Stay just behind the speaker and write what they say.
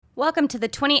Welcome to the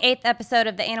 28th episode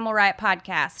of the Animal Riot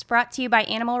Podcast, brought to you by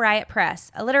Animal Riot Press,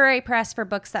 a literary press for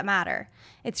books that matter.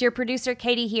 It's your producer,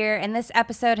 Katie, here, and this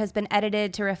episode has been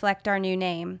edited to reflect our new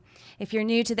name. If you're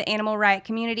new to the Animal Riot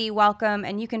community, welcome,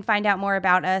 and you can find out more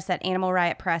about us at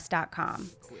animalriotpress.com.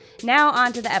 Now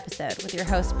on to the episode with your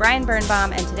hosts, Brian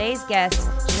Birnbaum, and today's guests,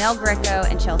 Janelle Greco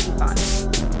and Chelsea Fondon.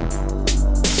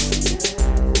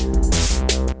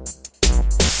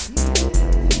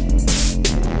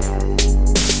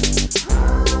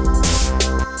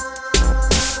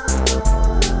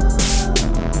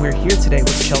 We're here today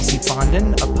with Chelsea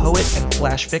Fondon, a poet and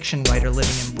flash fiction writer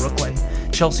living in Brooklyn.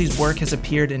 Chelsea's work has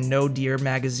appeared in No Deer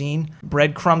magazine,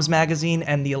 Breadcrumbs magazine,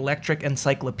 and the Electric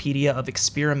Encyclopedia of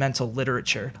Experimental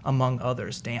Literature, among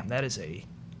others. Damn, that is a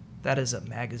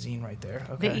magazine right there.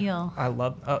 Okay. The Eel. I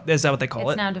love. Is that what they call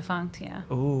it? It's now defunct. Yeah.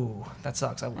 Ooh, that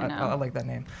sucks. I like that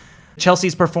name.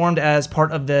 Chelsea's performed as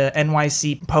part of the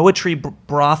NYC Poetry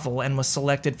Brothel and was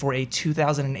selected for a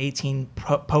 2018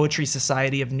 Poetry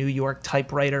Society of New York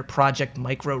Typewriter Project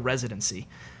Micro Residency.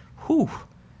 Whew.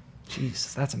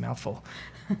 Jeez, that's a mouthful.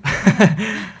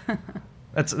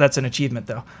 That's an achievement,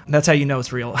 though. That's how you know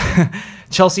it's real.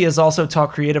 Chelsea has also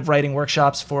taught creative writing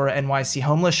workshops for NYC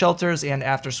homeless shelters and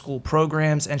after-school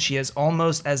programs, and she has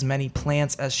almost as many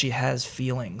plants as she has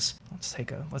feelings.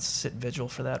 Let's sit vigil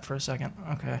for that for a second.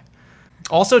 Okay.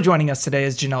 Also joining us today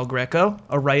is Janelle Greco,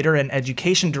 a writer and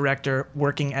education director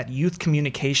working at Youth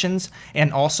Communications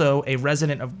and also a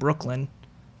resident of Brooklyn,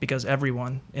 because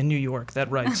everyone in New York that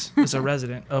writes is a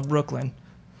resident of Brooklyn.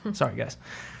 Sorry, guys.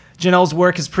 Janelle's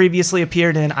work has previously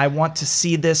appeared in I Want to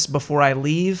See This Before I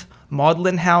Leave,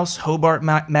 Maudlin House, Hobart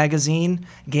Magazine,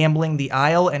 Gambling the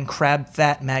Isle, and Crab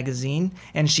Fat Magazine,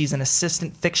 and she's an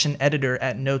assistant fiction editor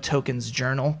at No Tokens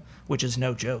Journal, which is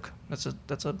no joke. That's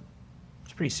a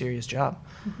pretty serious job.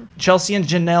 Mm-hmm. Chelsea and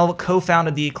Janelle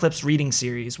co-founded the Eclipse Reading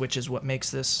Series, which is what makes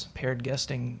this paired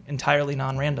guesting entirely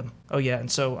non-random. Oh yeah,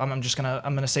 and so I'm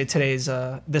gonna say today's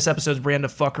this episode's brand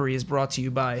of fuckery is brought to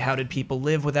you by How Did People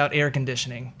Live Without Air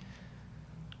Conditioning?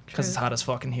 Because it's hot as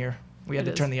fuck in here. We had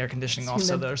to turn the air conditioning off,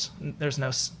 so there's no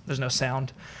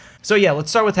sound. So yeah, let's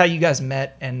start with how you guys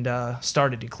met and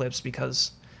started Eclipse,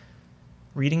 because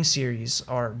reading series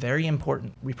are very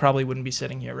important. We probably wouldn't be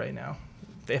sitting here right now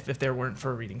if there weren't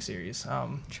for a reading series.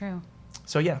 True.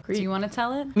 So yeah. Do you want to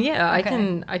tell it? Yeah,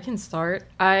 Okay. I can start.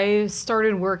 I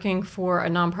started working for a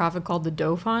nonprofit called the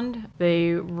Doe Fund.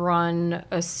 They run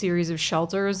a series of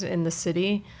shelters in the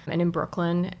city and in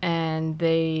Brooklyn, and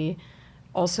they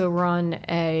also run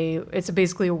it's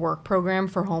basically a work program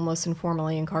for homeless and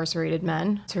formerly incarcerated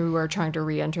men who are trying to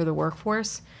re-enter the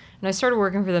workforce. And I started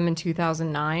working for them in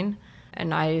 2009.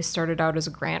 And I started out as a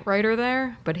grant writer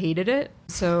there, but hated it.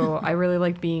 So I really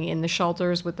liked being in the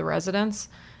shelters with the residents.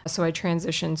 So I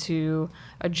transitioned to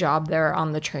a job there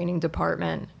on the training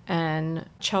department. And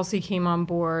Chelsea came on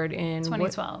board in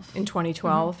 2012. In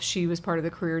 2012. Mm-hmm. She was part of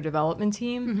the career development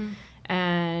team. Mm-hmm.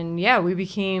 And yeah, we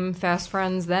became fast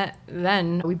friends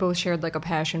then. We both shared like a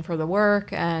passion for the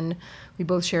work, and we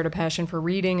both shared a passion for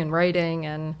reading and writing,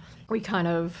 and we kind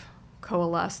of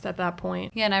coalesced at that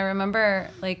point. Yeah, and I remember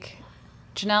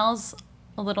Janelle's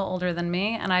a little older than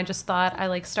me, and I just thought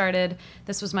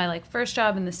this was my first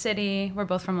job in the city. We're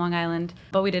both from Long Island,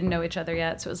 but we didn't know each other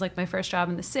yet. So it was my first job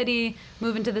in the city,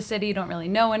 move into the city, don't really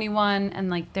know anyone.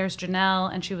 And there's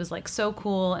Janelle, and she was so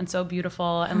cool and so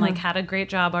beautiful and had a great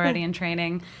job already in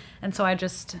training. And so I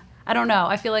don't know.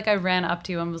 I feel like I ran up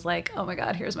to you and was like, oh my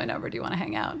God, here's my number. Do you want to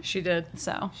hang out? She did.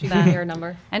 So she gave me her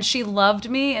number. And she loved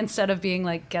me instead of being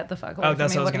get the fuck away from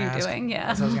me. What are you doing? Yeah.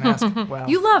 That's what I was going to ask. Wow.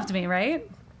 You loved me, right?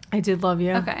 I did love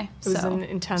you. Okay. It was an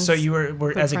intense. So you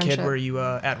were as a friendship. kid, were you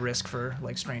at risk for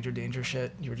stranger danger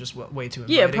shit? You were just way too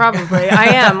inviting. Yeah, probably. I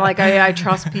am. I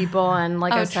trust people, and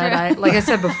I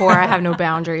said before, I have no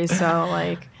boundaries. So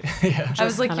yeah. I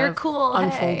was you're cool.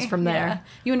 Unfolds from there. Yeah.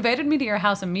 You invited me to your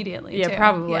house immediately. Yeah, too.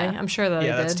 probably. Yeah. I'm sure that I did.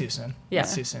 Yeah, that's too soon. Yeah,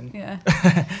 that's too soon. Yeah.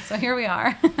 So here we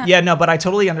are. Yeah, no, but I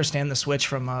totally understand the switch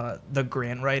from the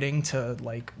grant writing to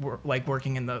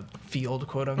working in the field,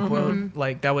 quote unquote.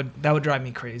 Mm-hmm. That would drive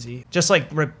me crazy. Just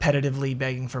repetitively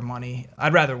begging for money.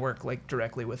 I'd rather work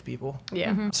directly with people.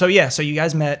 Yeah. Mm-hmm. So yeah, so you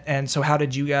guys met, and so how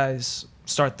did you guys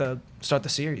start the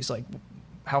series?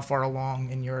 How far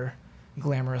along in your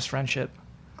glamorous friendship?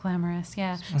 Glamorous,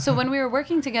 yeah. So when we were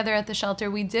working together at the shelter,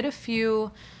 we did a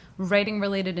few writing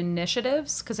related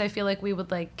initiatives, because I feel we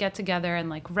would get together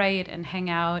and write and hang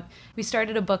out. We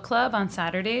started a book club on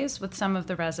Saturdays with some of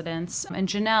the residents, and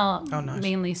Janelle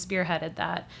mainly spearheaded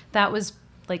that. That was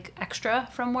extra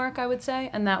from work, I would say,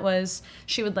 and that was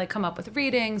she would come up with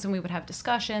readings, and we would have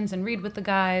discussions and read with the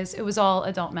guys. It was all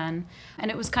adult men, and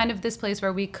it was kind of this place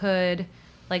where we could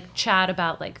like chat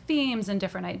about like themes and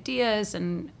different ideas,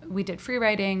 and we did free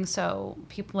writing so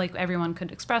people, like everyone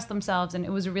could express themselves, and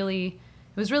it was really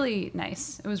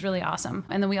nice. It was really awesome.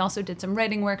 And then we also did some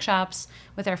writing workshops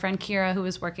with our friend Kira, who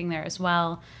was working there as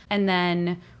well. And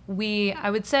then I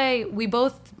would say we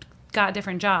both got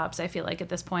different jobs, I feel like, at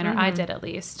this point, or I did at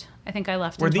least. I think I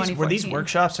left in 2014. Were these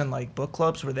workshops and like book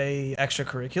clubs, were they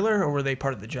extracurricular or were they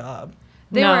part of the job?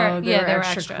 They were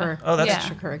extra. Oh, that's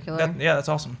extracurricular. that's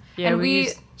awesome. Yeah, and we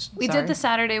did the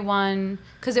Saturday one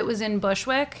because it was in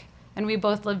Bushwick, and we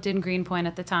both lived in Greenpoint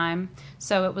at the time,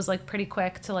 so it was like pretty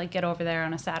quick to like get over there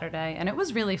on a Saturday, and it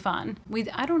was really fun.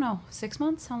 I don't know, 6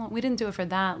 months? How long? We didn't do it for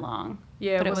that long.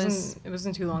 Yeah, but it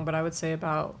wasn't too long, but I would say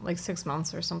about like 6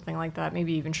 months or something like that,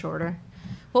 maybe even shorter.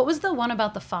 What was the one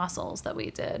about the fossils that we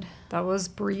did? That was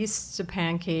Brees to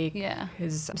Pancake. Yeah.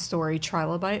 His story,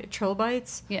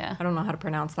 Trilobites. Yeah. I don't know how to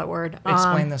pronounce that word.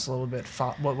 Explain this a little bit.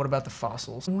 What about the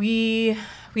fossils? We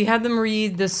had them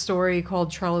read this story called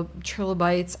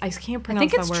Trilobites. I can't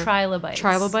pronounce that word. I think it's trilobites.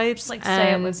 Trilobites. Just like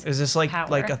say it was Is this like power.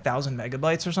 like 1,000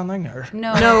 megabytes or something? Or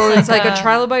No, it's like a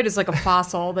trilobite is like a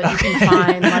fossil that you can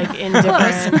find like in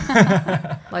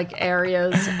different like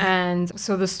areas, and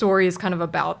so the story is kind of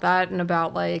about that and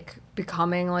about like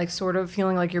becoming like sort of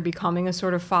feeling like you're becoming a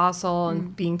sort of fossil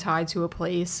and being tied to a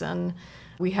place. And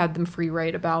we had them free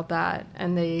write about that,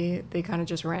 and they kind of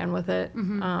just ran with it.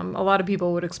 A lot of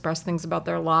people would express things about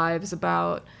their lives,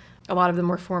 about a lot of them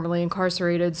were formerly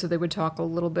incarcerated, so they would talk a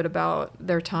little bit about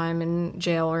their time in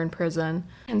jail or in prison.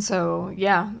 And so,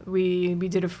 yeah, we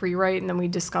did a free write, and then we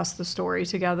discussed the story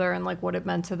together and like what it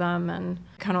meant to them, and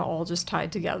kind of all just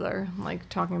tied together, like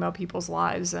talking about people's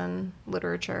lives and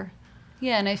literature.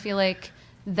 Yeah, and I feel like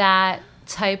that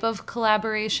type of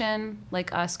collaboration,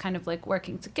 like us kind of like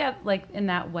working together, like in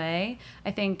that way,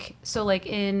 I think, so like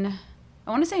I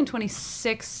want to say in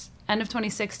end of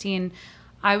 2016,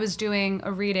 I was doing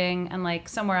a reading and like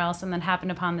somewhere else, and then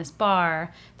happened upon this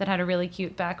bar that had a really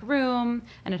cute back room,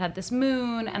 and it had this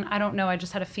moon, and I don't know, I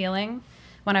just had a feeling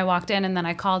when I walked in, and then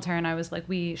I called her and I was like,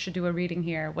 we should do a reading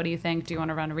here. What do you think? Do you want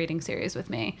to run a reading series with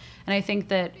me? And I think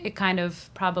that it kind of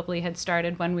probably had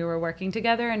started when we were working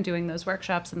together and doing those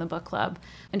workshops in the book club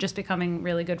and just becoming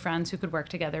really good friends who could work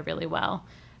together really well.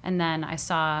 And then I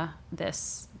saw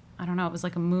this, I don't know, it was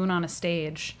like a moon on a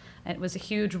stage. It was a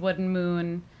huge wooden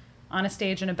moon on a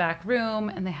stage in a back room,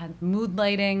 and they had mood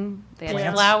lighting, they had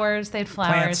Plants? flowers, they had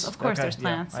flowers. Plants? Of course, Okay, there's yeah.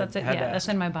 plants. That's it. Had to Yeah, ask. that's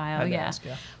in my bio. Had to Yeah. ask,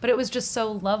 yeah. But it was just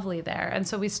so lovely there. And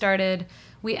so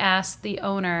we asked the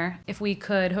owner if we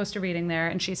could host a reading there,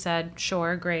 and she said,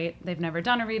 sure, great. They've never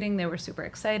done a reading. They were super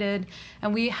excited.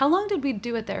 And how long did we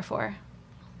do it there for?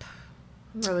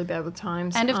 I'm really bad with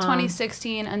times. End of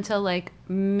 2016 until like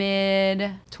mid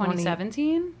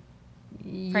 2017?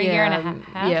 For a year and a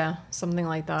half? Yeah, something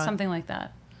like that. Something like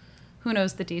that. Who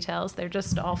knows the details? They're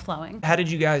just all flowing. How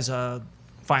did you guys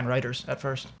find writers at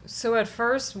first? So at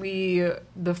first, the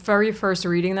very first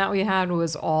reading that we had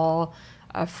was all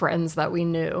friends that we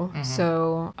knew.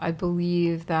 So I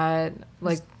believe that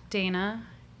like Dana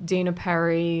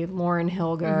Perry, Lauren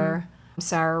Hilger,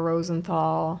 Sarah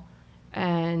Rosenthal,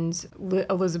 and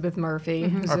Elizabeth Murphy.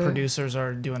 Our producers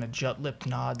are doing a jut-lipped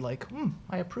nod like,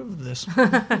 I approve of this.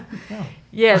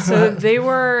 Yeah, so they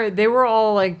were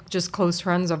all like just close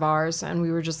friends of ours, and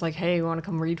we were just like, hey, you want to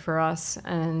come read for us?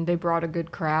 And they brought a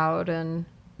good crowd, and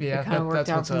Yeah, it kind of worked that's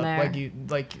out what's from up.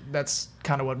 there. That's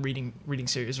kind of what reading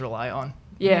series rely on.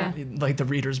 Yeah. Like the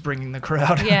readers bringing the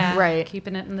crowd. Yeah. Right.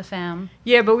 Keeping it in the fam.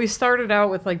 Yeah, but we started out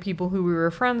with like people who we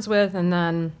were friends with, and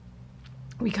then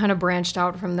we kind of branched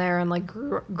out from there and like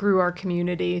grew our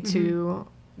community to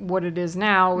what it is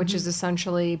now, which is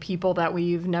essentially people that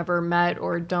we've never met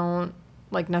or don't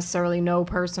like necessarily know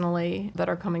personally that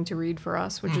are coming to read for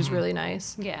us, which is really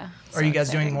nice. Yeah. Are you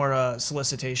guys doing more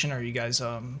solicitation? Or are you guys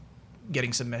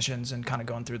getting submissions and kind of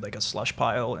going through like a slush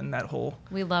pile and that whole?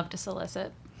 We love to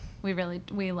solicit. We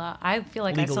love. I feel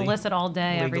like Legally. I solicit all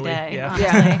day, every Legally, day,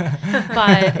 yeah. honestly.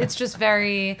 But it's just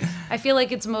I feel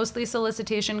like it's mostly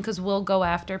solicitation because we'll go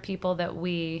after people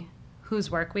whose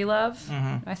work we love.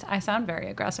 I sound very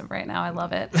aggressive right now. I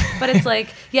love it. But it's like,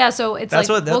 yeah, so it's That's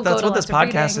like, what we'll go to this lots of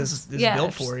podcast readings. is Yeah,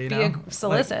 built for, just you be know?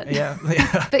 solicit. Like,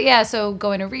 yeah. But yeah, so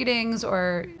going to readings,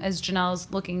 or as Janelle's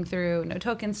looking through No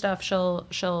Token stuff,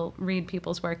 she'll read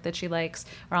people's work that she likes,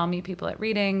 or I'll meet people at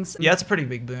readings. Yeah, it's a pretty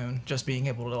big boon just being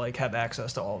able to like have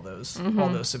access to all those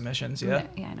submissions. Yeah.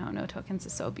 Yeah, I know. No Tokens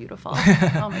is so beautiful.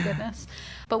 Oh my goodness.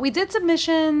 But we did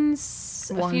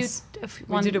submissions Once.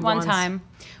 one once. time.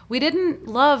 We didn't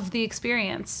love the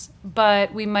experience,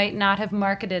 but we might not have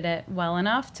marketed it well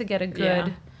enough to get a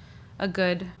good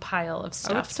pile of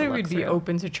stuff. I would say to look we'd be through.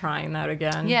 open to trying that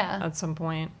again Yeah. at some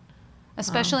point.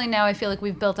 Especially now, I feel like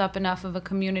we've built up enough of a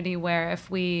community where if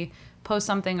we post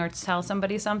something or tell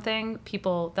somebody something,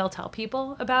 they'll tell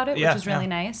people about it, Yeah, which is really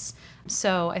yeah. nice.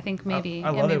 So I think maybe, I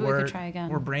love maybe it. we could try again.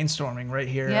 We're brainstorming right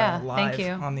here Yeah, live thank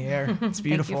you. on the air. It's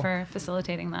beautiful. Thank you for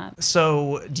facilitating that.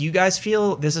 So, do you guys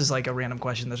feel, this is like a random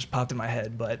question that just popped in my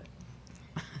head,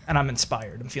 and I'm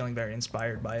inspired. I'm feeling very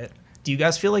inspired by it. Do you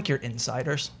guys feel like you're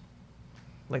insiders?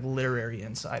 Like literary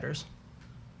insiders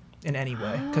in any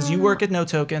way? Because you work at No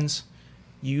Tokens.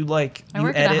 You I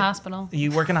work edit. at a hospital.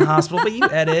 You work in a hospital, but you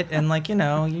edit and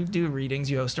you do readings.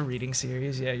 You host a reading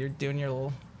series. Yeah, you're doing your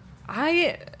little.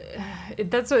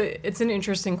 It's an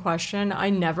interesting question. I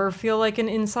never feel like an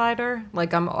insider.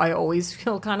 Like I always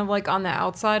feel kind of like on the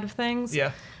outside of things.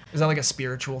 Yeah. Is that like a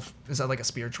spiritual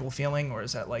feeling, or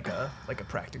is that like a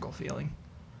practical feeling?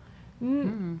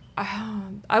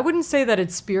 I wouldn't say that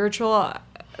it's spiritual.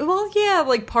 Well, yeah,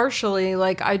 like partially.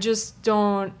 Like I just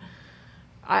don't.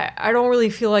 I don't really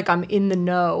feel like I'm in the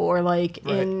know or like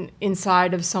Right.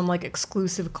 inside of some like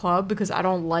exclusive club, because I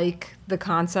don't like the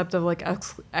concept of like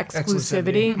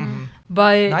exclusivity. Mhm.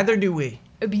 But Neither do we.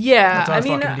 yeah, That's our I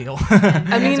mean, fucking deal.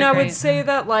 I mean, Guys are I would great. say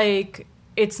that like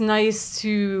it's nice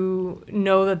to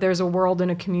know that there's a world and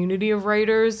a community of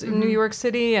writers in New York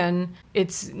City, and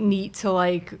it's neat to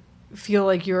like feel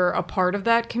like you're a part of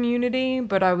that community.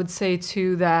 But I would say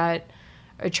too that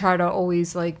I try to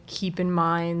always like keep in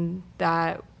mind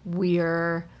that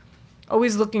we're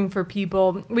always looking for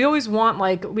people. We always want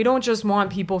we don't just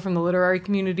want people from the literary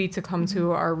community to come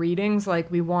to our readings. Like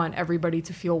we want everybody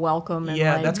to feel welcome. And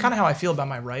Yeah, like, that's kind of how I feel about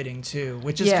my writing too,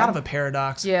 which is Yeah. kind of a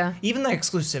paradox. Yeah. Even the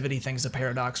exclusivity thing's a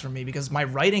paradox for me, because my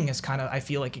writing is kind of, I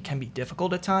feel like it can be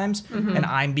difficult at times, and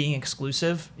I'm being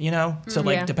exclusive, to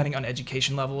like Yeah. depending on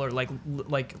education level or like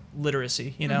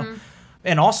literacy,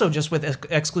 and also just with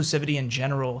exclusivity in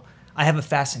general. I have a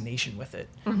fascination with it.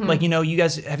 Like, have you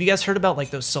guys heard about like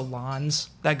those salons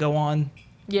that go on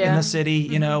in Yeah. the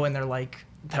city, and they're like,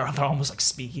 they're almost like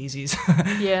speakeasies.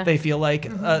 Yeah. They feel like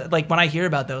when I hear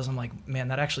about those, I'm like, man,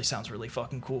 that actually sounds really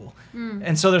fucking cool.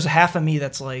 And so there's half of me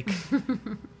that's like,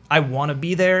 I want to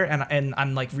be there, and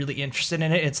I'm like really interested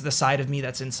in it. It's the side of me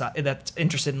that's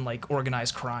interested in like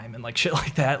organized crime and like shit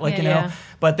like that, like Yeah.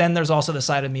 But then there's also the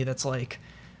side of me that's like,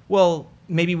 well,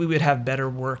 maybe we would have better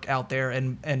work out there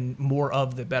and more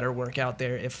of the better work out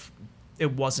there if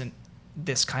it wasn't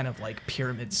this kind of like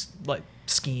pyramids like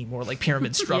scheme or like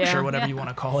pyramid structure, Yeah. whatever you want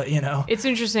to call it, It's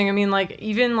interesting. I mean, like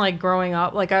even like growing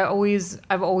up, like I've always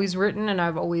written and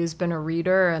I've always been a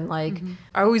reader, and like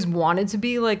I always wanted to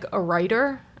be like a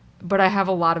writer, but I have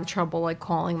a lot of trouble like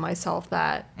calling myself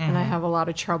that, and I have a lot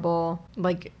of trouble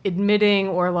like admitting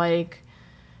or like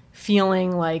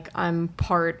feeling like I'm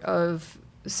part of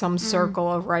some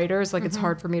circle of writers. Like it's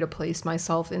hard for me to place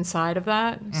myself inside of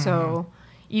that. So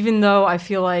even though I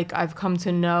feel like I've come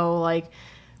to know like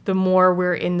the more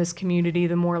we're in this community,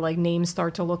 the more like names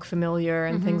start to look familiar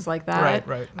and things like that.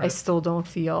 Right. I still don't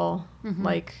feel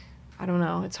like, I don't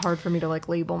know, it's hard for me to like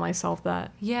label myself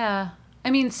that. Yeah. I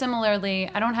mean, similarly,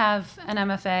 I don't have an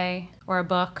MFA or a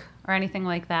book or anything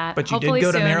like that. But you Hopefully did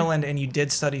go to soon. Maryland and you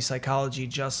did study psychology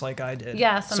just like I did.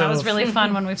 Yes, and that was really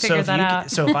fun when we figured that out.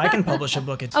 So if I can publish a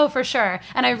book, it's Oh, for sure.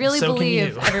 And I really So can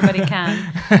believe you. everybody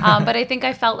can. But I think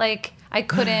I felt like I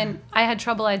had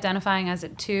trouble identifying as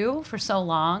it too for so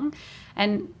long.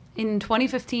 And in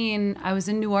 2015, I was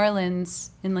in New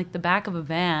Orleans in like the back of a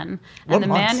van. What And the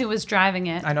month? man who was driving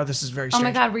it. I know this is very Oh strange.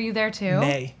 my God, were you there too?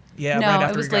 May. Yeah, No, right it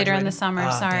after was we later in graduated. the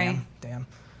summer, sorry. Damn.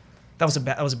 That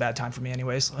was a bad time for me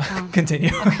anyways.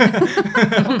 Continue.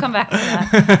 We'll come back to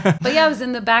that. But yeah, I was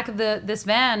in the back of this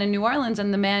van in New Orleans,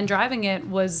 and the man driving it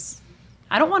was,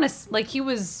 I don't want to, like, he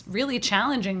was really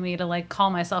challenging me to, like,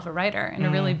 call myself a writer in a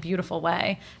really beautiful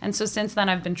way. And so since then,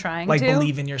 I've been trying Like to.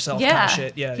 believe in yourself Yeah. kind of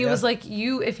shit. Yeah. He was like,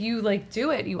 if you, like, do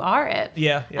it, you are it.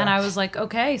 Yeah, yeah. And I was like,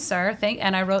 okay, sir.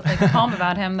 And I wrote, like, a poem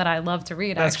about him that I love to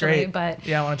read, That's actually. great. But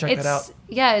Yeah, I wanna check that out.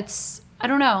 Yeah, I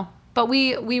don't know. But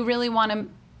we really want to,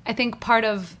 I think part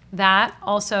of that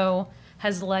also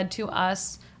has led to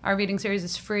us. Our reading series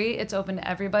is free. It's open to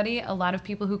everybody. A lot of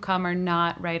people who come are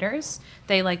not writers.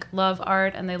 They like love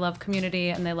art and they love community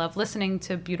and they love listening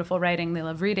to beautiful writing. They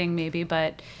love reading maybe,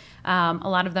 but a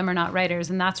lot of them are not writers.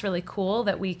 And that's really cool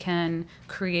that we can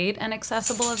create an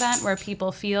accessible event where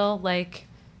people feel like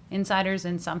insiders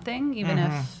in something, even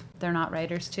if they're not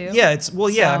writers too. Yeah, I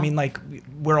So- mean, like,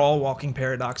 we're all walking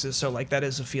paradoxes, so, like, that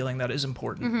is a feeling that is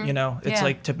important, It's, Yeah.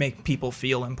 like, to make people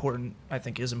feel important, I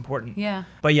think, is important. Yeah.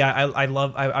 But, yeah,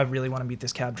 I really want to meet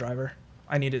this cab driver.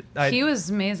 I need it. He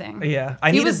was amazing. Yeah.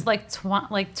 He was like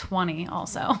 20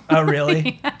 also. Oh,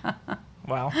 really?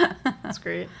 Wow. That's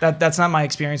great. That's not my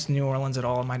experience in New Orleans at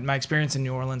all. My experience in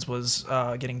New Orleans was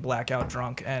getting blackout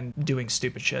drunk and doing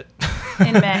stupid shit.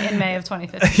 In May of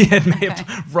 2015. Yeah, in May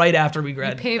of, right after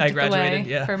I Paved graduated.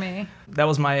 the way for me. That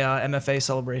was my MFA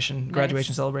celebration,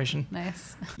 graduation celebration.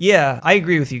 Nice. Yeah, I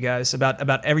agree with you guys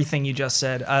about everything you just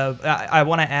said. I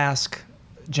want to ask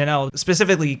Janelle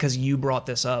specifically because you brought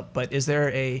this up, but is there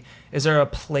a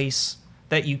place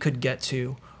that you could get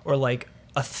to, or like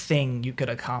a thing you could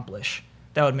accomplish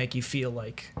that would make you feel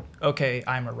like, okay,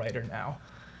 I'm a writer now,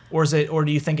 or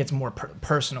do you think it's more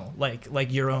personal, like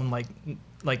your own like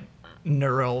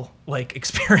neural like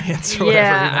experience or whatever?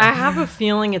 Yeah, you know? I have a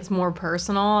feeling it's more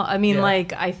personal. I mean, Yeah.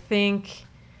 like I think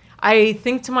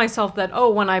to myself that,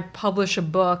 oh, when I publish a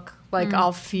book, like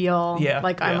I'll feel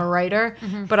like I'm a writer.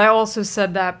 But I also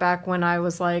said that back when I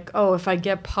was like, oh, if I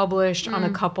get published on a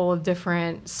couple of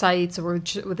different sites or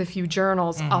with a few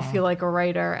journals, I'll feel like a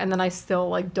writer. And then I still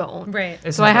like don't. Right.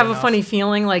 It's So I never have enough. a funny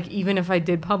feeling like even if I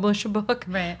did publish a book,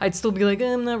 Right. I'd still be like,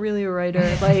 I'm not really a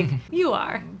writer. Like, You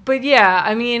are. but yeah,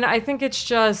 I mean, I think it's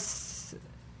just,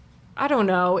 I don't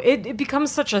know. It becomes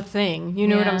such a thing. You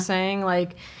know what Yeah. I'm saying?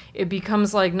 Like, it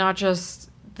becomes like not just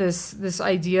this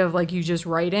idea of like you just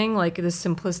writing, like this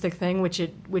simplistic thing, which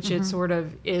it sort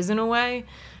of is in a way,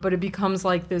 but it becomes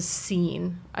like this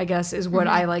scene, I guess, is what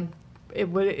I like.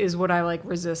 Is what I like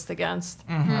resist against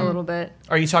a little bit.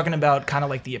 Are you talking about kind of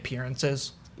like the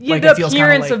appearances? Yeah, Like, the it feels kinda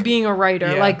appearance like- of being a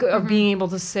writer, Yeah. like of being able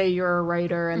to say you're a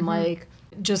writer, and like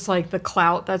just like the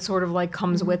clout that sort of like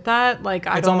comes with that. Like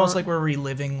It's almost like we're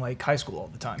reliving like high school all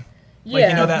the time. Like,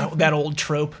 you know, that old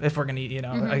trope, if we're going to,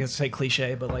 I guess say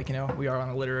cliche, but like, we are on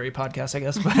a literary podcast, I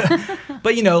guess.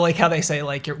 But you know, like how they say,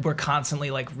 like, we're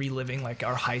constantly like reliving like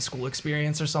our high school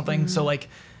experience or something. So like,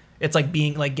 it's like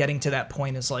being like getting to that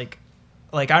point is like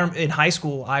in high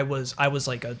school, I was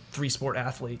like a 3-sport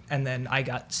athlete, and then I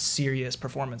got serious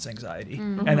performance anxiety.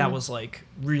 And that was like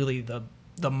really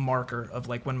the marker of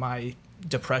like when my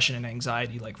depression and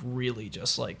anxiety like really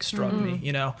just like struck me,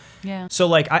 Yeah. So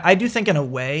like I do think in a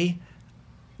way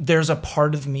there's a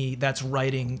part of me that's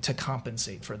writing to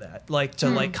compensate for that, like to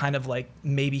like kind of like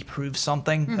maybe prove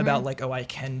something about like, oh, I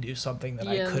can do something that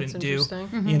I couldn't do,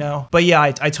 but yeah,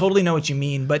 I totally know what you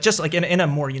mean, but just like in a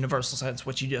more universal sense,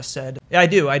 what you just said, I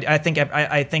do. I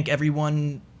think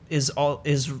everyone is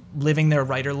living their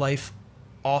writer life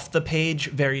off the page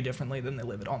very differently than they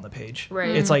live it on the page.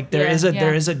 Right. It's like there is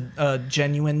Yeah. a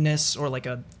genuineness, or like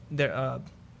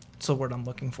what's the word I'm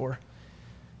looking for?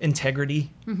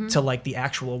 Integrity to like the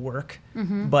actual work.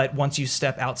 But once you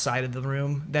step outside of the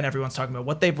room, then everyone's talking about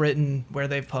what they've written, where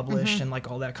they've published, and like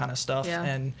all that kind of stuff. Yeah.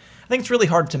 And I think it's really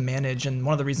hard to manage. And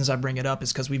one of the reasons I bring it up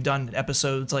is because we've done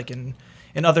episodes like in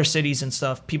other cities and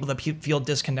stuff, people that feel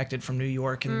disconnected from New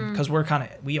York, and because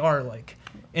we are like,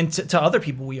 and to other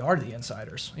people, we are the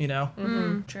insiders,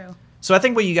 True. So I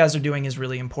think what you guys are doing is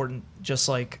really important, just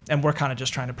like, and we're kind of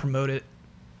just trying to promote it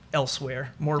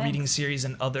elsewhere, more reading series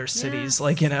in other cities,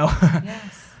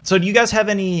 Yes. So do you guys have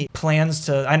any plans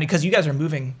to, because you guys are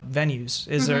moving venues,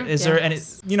 is there any,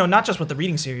 not just with the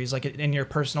reading series, like in your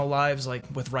personal lives, like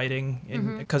with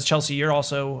writing, because Chelsea, you're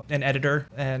also an editor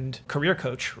and career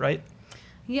coach, right?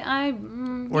 Yeah,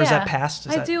 Or is that past?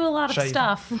 I do a lot of should I-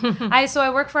 stuff.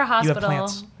 I work for a hospital.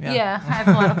 plants. Yeah. Yeah, I have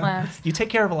a lot of plants. You take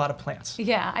care of a lot of plants.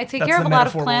 Yeah, I take That's care of the a lot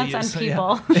of metaphor we'll plants and use,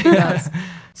 people. yeah.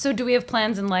 So do we have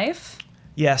plans in life?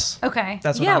 Yes. Okay.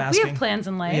 That's what yeah, I'm asking. we have plans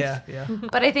in life. Yeah.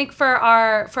 But I think for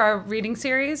our reading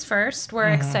series first, we're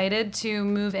excited to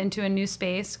move into a new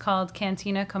space called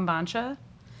Cantina Kombancha,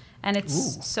 and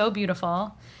it's so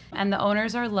beautiful, and the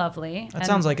owners are lovely. That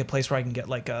sounds like a place where I can get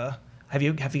like a. Have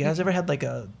you guys ever had like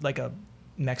a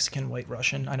Mexican White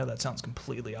Russian? I know that sounds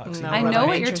completely oxy. No, I but know I'm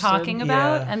what you're interested. talking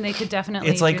about, Yeah. and they could definitely.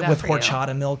 It's like do that with for you.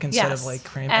 horchata milk instead of Yes. like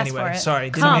cream. Ask Anyway, for it. sorry.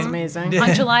 didn't Come. mean- Amazing.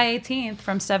 On July 18th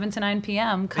from 7 to 9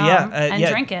 p.m. Come Yeah, and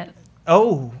yeah. drink it.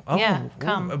 Oh, Yeah, ooh,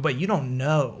 come. but you don't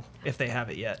know if they have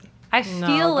it yet. I No,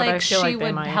 feel but I like feel she like they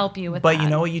would might. help you with But that. you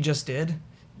know what you just did?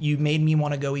 You made me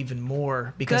want to go even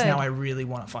more because Good. now I really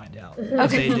want to find out if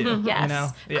they do. Yes. You know?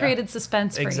 Yeah. Created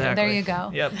suspense for Exactly. you. There you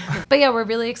go. Yep. But yeah, we're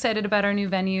really excited about our new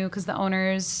venue because the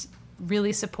owners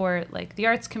really support like the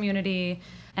arts community,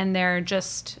 and they're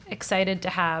just excited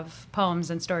to have poems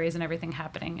and stories and everything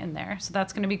happening in there. So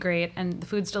that's going to be great, and the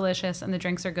food's delicious and the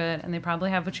drinks are good, and they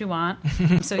probably have what you want.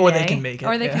 So Or they yay. can make it,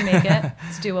 Or they yeah. can make it.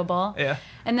 It's doable. Yeah.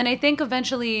 And then I think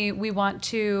eventually we want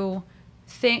to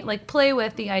play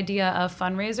with the idea of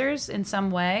fundraisers in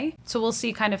some way. So we'll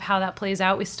see kind of how that plays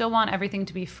out. We still want everything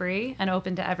to be free and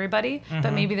open to everybody,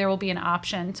 but maybe there will be an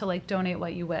option to like donate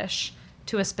what you wish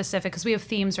to a specific, because we have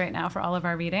themes right now for all of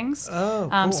our readings. Oh,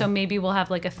 cool. So maybe we'll have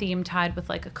like a theme tied with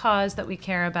like a cause that we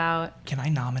care about. Can I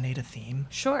nominate a theme?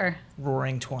 Sure.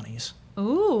 Roaring 20s.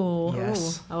 Ooh.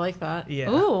 Yes. Ooh, I like that. Yeah.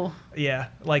 Ooh. Yeah,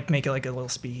 like make it like a little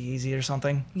speakeasy or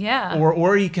something. Yeah.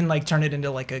 Or you can like turn it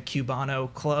into like a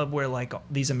Cubano club where like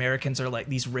these Americans are like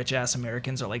these rich ass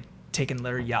Americans are like taking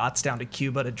their yachts down to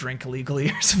Cuba to drink illegally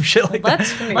or some shit like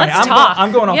Let's that. let's talk.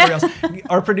 I'm going off Yeah. the rails.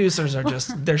 Our producers are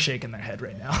just they're shaking their head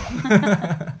right now.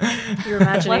 Your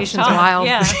Let's imagination's talk. wild.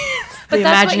 Yeah. The But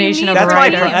that's what you imagination need of That's for my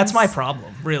writing. that's my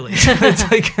problem, really.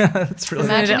 It's like it's really.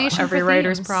 Imagination Every for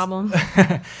writer's themes. problem.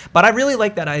 But I really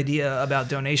like that idea about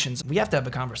donations. We have to have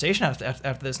a conversation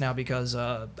after this now because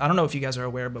I don't know if you guys are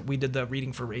aware, but we did the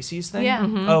Reading for Races thing. Yeah.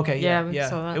 Oh, okay. Yeah, Yeah. we Yeah.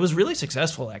 saw that. It was really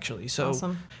successful, actually. So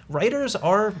Awesome. writers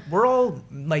we're all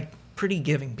like pretty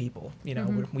giving people. You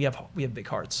know, we have big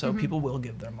hearts, so people will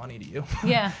give their money to you.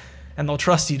 Yeah. And they'll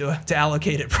trust you to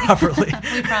allocate it properly.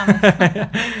 We promise.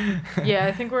 Yeah,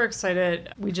 I think we're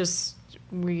excited.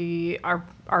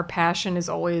 Our passion is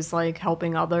always like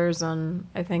helping others, and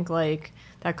I think like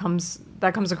that comes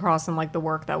across in like the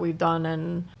work that we've done,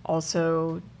 and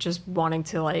also just wanting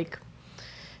to like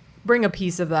bring a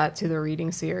piece of that to the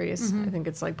reading series. I think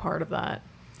it's like part of that.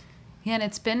 Yeah, and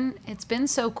it's been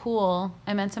so cool.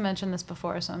 I meant to mention this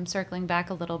before, so I'm circling back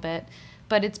a little bit.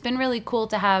 But it's been really cool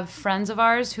to have friends of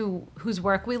ours whose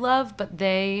work we love, but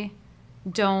maybe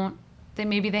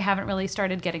they haven't really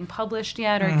started getting published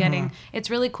yet or getting. It's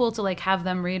really cool to like have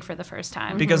them read for the first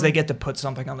time. Because they get to put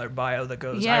something on their bio that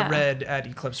goes, Yeah. I read at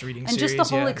Eclipse Reading and Series. just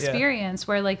the whole Yeah, experience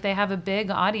where like they have a big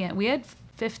audience. We had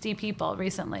 50 people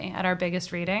recently at our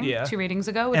biggest reading 2 readings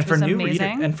ago, which and for was new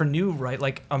amazing. and for new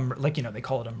like you know they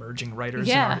call it emerging writers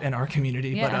Yeah. in our community,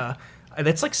 Yeah. but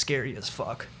that's like scary as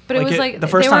fuck. But it was like the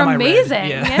first they were time I read, amazing.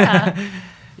 Yeah.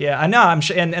 Yeah, I know. I'm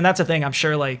sure, and that's the thing. I'm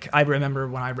sure. Like I remember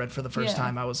when I read for the first Yeah.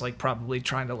 time, I was like probably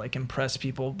trying to like impress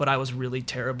people, but I was really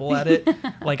terrible at it.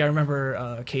 Like I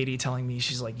remember Katie telling me,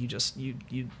 she's like,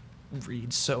 you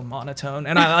read so monotone,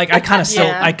 and I kind of still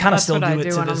Yeah, I kind of that's still what I do it do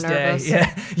to when I'm this day.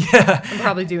 nervous. Yeah. I'm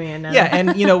probably doing it now. Yeah,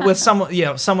 and you know, with someone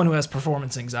who has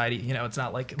performance anxiety, you know, it's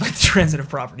not like transitive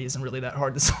property isn't really that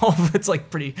hard to solve. It's like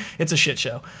it's a shit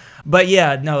show. But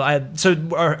yeah, no,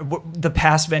 the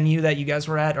past venue that you guys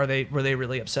were at, were they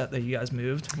really upset that you guys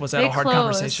moved? Was that They a hard closed.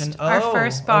 conversation? Our Oh,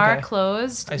 first bar okay.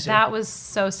 closed. I see. That was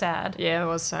so sad. Yeah, it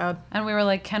was sad. And we were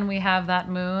like, "Can we have that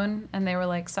moon?" And they were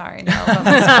like, "Sorry, no,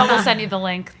 but we'll send you the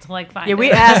link to like find Yeah, it."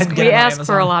 we ask Get it on for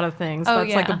Amazon. a lot of things. Oh,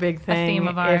 That's like yeah. a big A thing. theme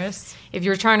of ours. If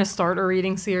you're trying to start a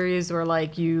reading series or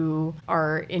like you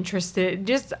are interested,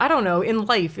 just I don't know, in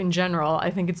life in general, I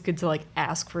think it's good to like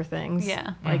ask for things.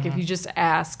 Yeah. Like if you just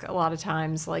ask, a lot of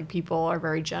times like people are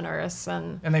very generous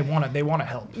and And they want to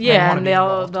help. yeah, wanna and be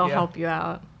involved. they'll Yeah. help you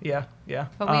out. Yeah, yeah.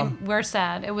 But we're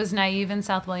sad. It was Naive in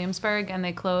South Williamsburg, and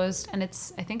they closed. And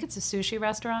I think it's a sushi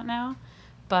restaurant now,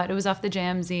 but it was off the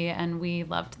JMZ, and we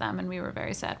loved them, and we were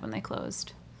very sad when they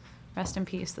closed. Rest in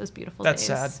peace, those beautiful That's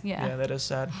days. sad. Yeah. Yeah, that is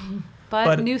sad.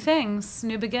 But new things,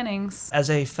 new beginnings. As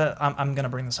I'm going to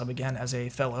bring this up again. As a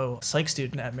fellow psych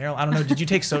student at Maryland, I don't know. Did you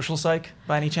take social psych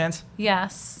by any chance?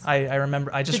 Yes. I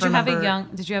remember. I just Did you remember.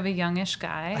 have a youngish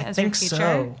guy I as think your teacher?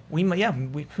 so. Who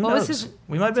What knows? was his?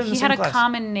 We might have been in the He same had a class.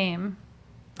 common name.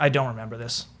 I don't remember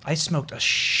this. I smoked a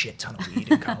shit ton of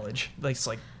weed in college. It's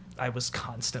like I was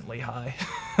constantly high.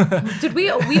 Did we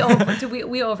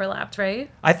overlapped, right?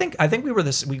 I think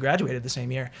we graduated the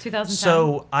same year. 2010.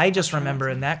 So I just remember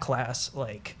in that class,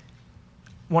 like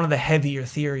one of the heavier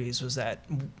theories was that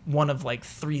one of like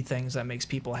 3 things that makes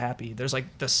people happy. There's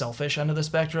like the selfish end of the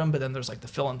spectrum, but then there's like the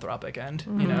philanthropic end,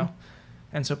 you know?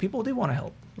 And so people do want to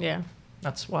help. Yeah.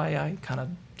 That's why I kind of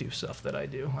do stuff that I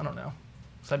do. I don't know.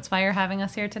 That's why you're having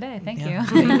us here today. Thank Yeah,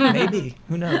 you. maybe.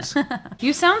 Who knows?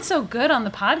 You sound so good on the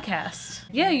podcast.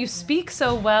 Yeah, you speak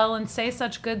so well and say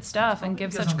such good stuff and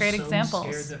give such great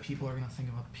examples. that people are going to think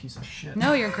I'm a piece of shit.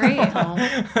 No, you're great.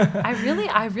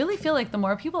 I really feel like the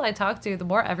more people I talk to, the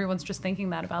more everyone's just thinking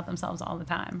that about themselves all the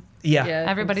time. Yeah. Yeah. I think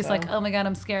Everybody's so. like, "Oh my God,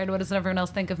 I'm scared. What does everyone else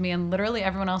think of me?" And literally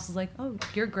everyone else is like, "Oh,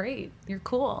 you're great. You're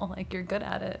cool. Like you're good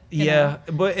at it." you Yeah,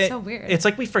 know? but So weird. It's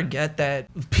like we forget that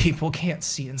people can't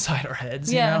see inside our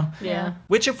heads, Yeah. you know? Yeah.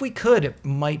 Which if we could, it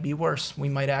might be worse. We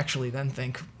might actually then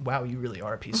think, wow, you really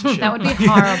are a piece of shit. That would be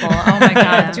horrible. Oh my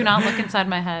God. Do not look inside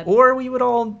my head. Or we would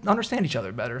all understand each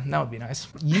other better. That would be nice.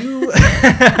 You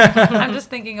I'm just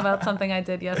thinking about something I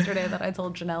did yesterday that I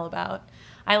told Janelle about.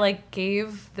 I like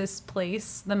gave this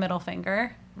place the middle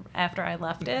finger after I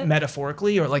left it.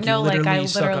 metaphorically or like No, you literally like I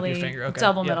stuck up literally your finger. Okay.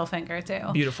 double yeah. middle finger too.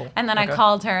 Beautiful. And then Okay. I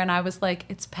called her and I was like,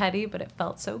 "It's petty, but it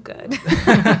felt so good."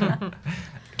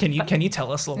 Can you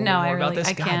tell us a little No, bit more about this?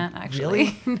 I God, can't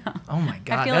actually. Really? No. Oh my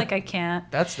God. I feel like I can't.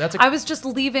 That's I was just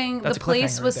leaving. that's The a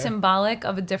place cliffhanger was right there. symbolic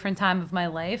of a different time of my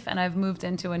life, and I've moved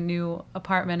into a new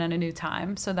apartment and a new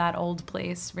time. So that old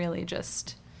place really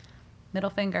just middle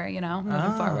finger,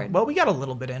 moving forward. Well, we got a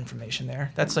little bit of information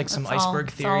there. That's like some That's all- iceberg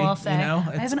that's theory, all I'll say. you know?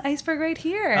 I have an iceberg right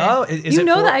here. Oh, is you it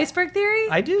know for- the iceberg theory?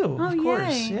 I do, Oh, of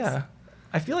course. yay. Yeah.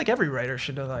 I feel like every writer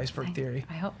should know the iceberg theory.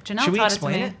 I hope Janelle Should we taught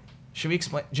explain it to it? me. Should we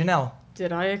explain? Janelle,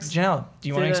 Did I Janelle, do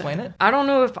you want to explain it? I don't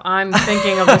know if I'm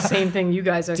thinking of the same thing you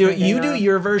guys are thinking You do of.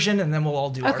 your version, and then we'll all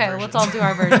do our Okay, version. let's all do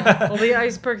our version. Well, the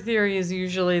iceberg theory is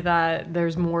usually that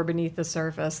there's more beneath the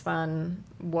surface than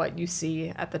what you see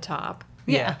at the top.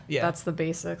 Yeah, yeah. That's the And-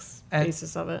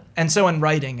 basis of it. And so in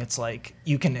writing, it's like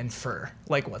you can infer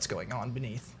like what's going on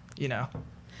beneath, you know.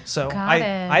 So Got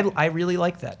I really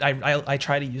like that. I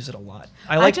try to use it a lot.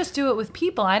 I just do it with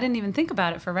people. I didn't even think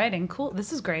about it for writing. Cool.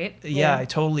 This is great. Yeah, I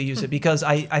totally use it because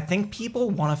I think people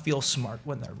want to feel smart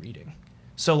when they're reading.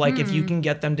 So like if you can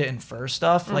get them to infer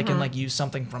stuff, like and like use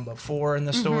something from before in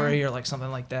the story or like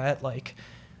something like that, like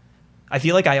I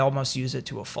feel like I almost use it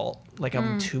to a fault. Like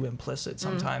I'm too implicit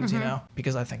sometimes, you know,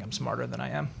 because I think I'm smarter than I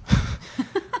am.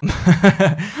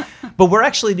 But we're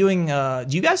actually doing do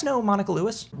you guys know Monica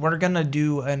Lewis? We're gonna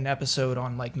do an episode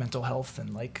on like mental health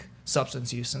and like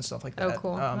substance use and stuff like Oh, that.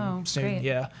 cool. Soon, great.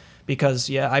 yeah. Because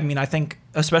I mean I think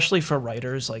especially for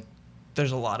writers, like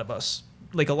there's a lot of us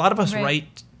Right.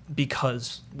 write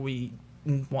because we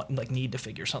need to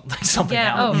figure something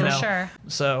Yeah, out. oh, you for know? sure.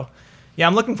 So yeah,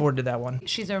 I'm looking forward to that one.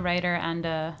 She's a writer and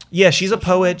a. Yeah, she's a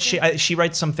poet. She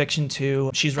writes some fiction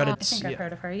too. She's read Oh, it. I think I've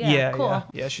heard of her. Yeah, Yeah, cool.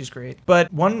 Yeah, she's great.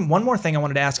 But one more thing I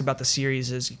wanted to ask about the series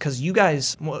is because you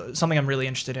guys, something I'm really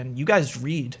interested in. You guys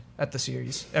read at the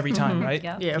series every time, right?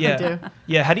 Yep. Yeah, Yeah. we do.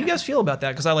 Yeah. How do you guys feel about that?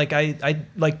 Because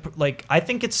I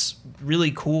think it's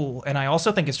really cool, and I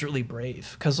also think it's really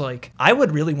brave. Because like I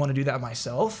would really want to do that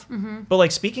myself. But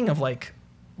like speaking of like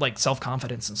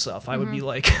self-confidence and stuff, I would be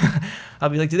like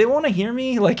I'd be like, do they want to hear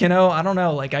me? Like, you know, I don't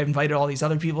know, like I invited all these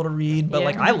other people to read, but Yeah.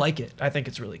 like I like it. I think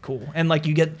it's really cool. And like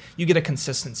you get a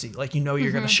consistency, like you know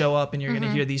you're gonna show up and you're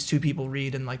gonna hear these two people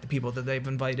read and like the people that they've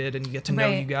invited, and you get to know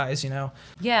Right. you guys, you know.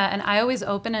 Yeah, and I always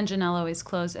open and Janelle always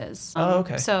closes. Oh,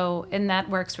 okay. So, and that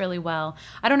works really well.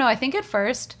 I don't know. I think at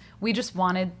first we just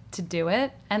wanted to do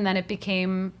it, and then it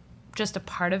became just a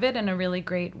part of it in a really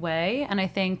great way. And I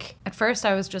think at first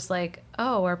I was just like,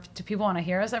 oh, do people want to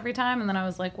hear us every time? And then I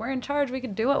was like, we're in charge. We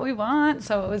can do what we want.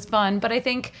 So it was fun. But I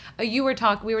think we were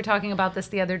talking about this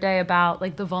the other day about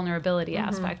like the vulnerability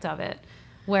aspect of it.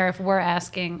 Where if we're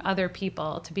asking other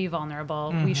people to be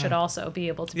vulnerable, we should also be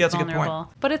able to be Yeah, that's a good point.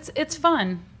 vulnerable. But it's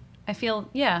fun. I feel,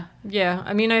 yeah. Yeah,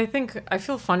 I mean, I think I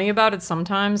feel funny about it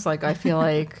sometimes. Like, I feel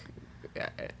like,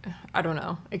 I don't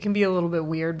know. It can be a little bit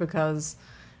weird because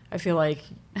I feel like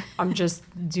I'm just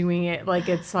doing it. Like,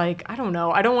 it's like, I don't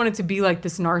know. I don't want it to be like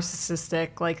this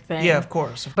narcissistic, like, thing. Yeah, of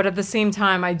course. But at the same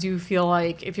time, I do feel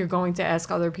like if you're going to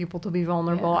ask other people to be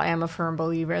vulnerable, Yeah. I am a firm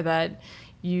believer that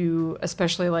you,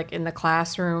 especially like in the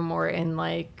classroom or in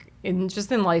like in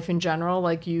life in general,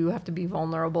 like you have to be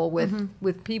vulnerable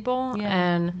with people. Yeah,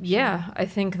 And yeah, I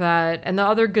think that, and the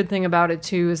other good thing about it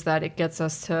too is that it gets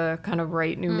us to kind of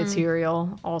write new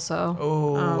material also.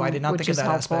 Oh, I did not which think of is that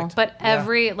helpful. aspect. But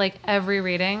Yeah. every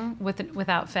reading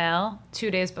without fail, 2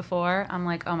 days before, I'm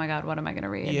like, oh my God, what am I going to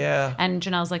read? Yeah. And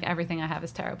Janelle's like, everything I have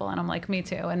is terrible. And I'm like, me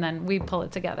too. And then we pull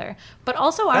it together. But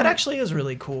also, That actually is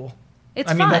really cool. it's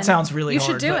I mean, that fun. sounds really You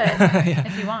hard. should do but- it Yeah.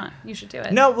 if you want. You should do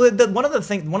it. No, well, one of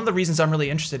the reasons I'm really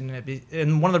interested in it,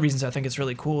 and one of the reasons I think it's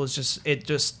really cool is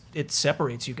it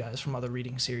separates you guys from other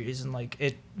reading series, and like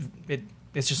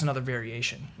it's just another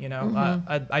variation, you know.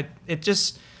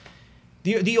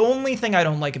 The only thing I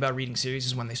don't like about reading series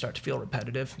is when they start to feel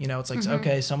repetitive. You know, it's like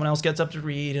okay, someone else gets up to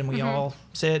read, and we all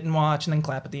sit and watch, and then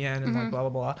clap at the end, and like blah blah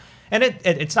blah. And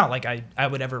it's not like I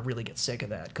would ever really get sick of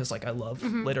that because like I love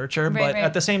literature, Right, but right.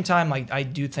 at the same time, like I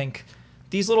do think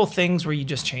these little things where you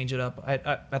just change it up,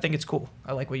 I think it's cool.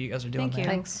 I like what you guys are doing. Thank you.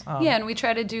 there. Thanks. Yeah, and we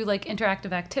try to do like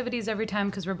interactive activities every time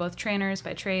because we're both trainers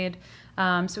by trade.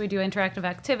 So we do interactive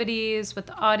activities with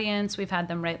the audience. We've had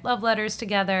them write love letters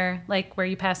together, like where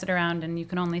you pass it around and you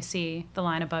can only see the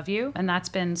line above you. And that's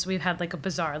been, so we've had like a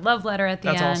bizarre love letter at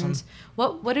the That's end.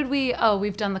 awesome. What did we,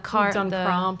 we've done the card. We've done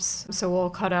prompts, so we'll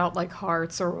cut out like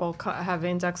hearts, or we'll have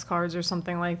index cards or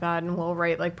something like that, and we'll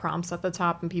write like prompts at the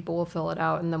top, and people will fill it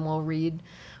out, and then we'll read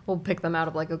we'll pick them out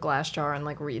of like a glass jar and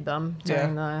like read them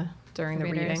during the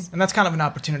Readers. reading. And that's kind of an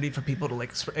opportunity for people to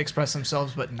like express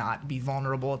themselves, but not be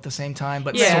vulnerable at the same time.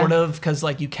 But Yeah. sort of, because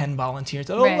like you can volunteer.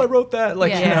 To, Right. I wrote that.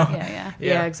 Like, yeah, you know. yeah.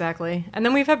 Yeah, exactly. And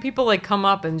then we've had people like come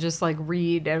up and just like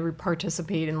read and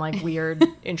participate in like weird,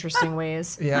 interesting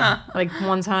ways. Yeah. Like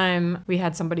one time we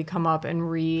had somebody come up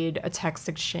and read a text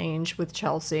exchange with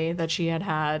Chelsea that she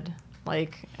had,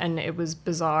 like, and it was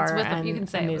bizarre It's with and you can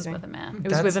say amazing. it was with a man. It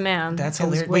was with a man. That's It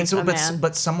was hilarious. Wait, with so a man.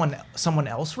 but someone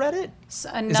else read it? So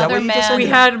that another what you just man. said? We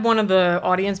had one of the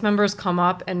audience members come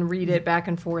up and read it back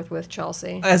and forth with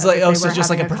Chelsea. As like, if oh, they so were just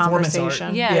like a having performance art.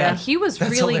 conversation. yeah, Yeah. and he was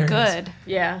That's really hilarious. good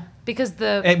Yeah. because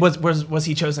the And was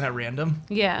he chosen at random?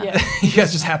 yeah. Yeah. You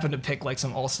guys just happened to pick like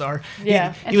some all-star.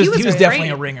 Yeah. He was And he was definitely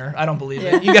great. a ringer. I don't believe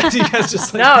Yeah. it. You guys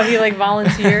just like No, he like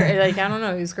volunteered. Like, I don't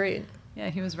know. He was great. Yeah,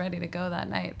 he was ready to go that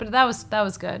night. But that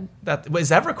was good. is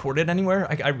that recorded anywhere?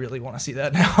 I really want to see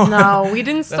that now. No, we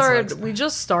didn't That start. sucks. We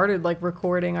just started like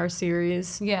recording our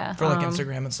series. Yeah. For like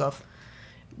Instagram and stuff.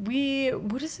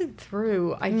 What is it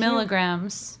through? I can't-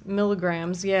 Milligrams.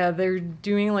 Milligrams. Yeah, they're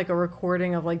doing like a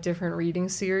recording of like different reading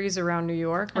series around New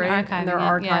York, And right? archiving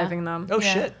they're it, yeah. archiving them. Oh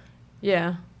Yeah. shit.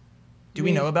 Yeah. Do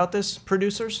we know about this,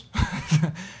 producers?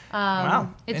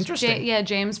 Wow. It's Interesting.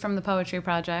 James from the Poetry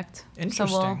Project. Interesting.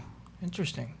 So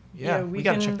Interesting. Yeah, Yeah, we we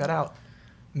gotta can check that out.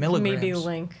 Milligrams. Maybe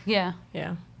link. yeah.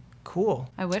 Yeah. Cool.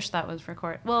 I wish that was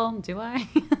record. Well, do I?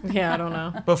 Yeah, I don't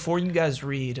know. Before you guys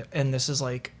read, and this is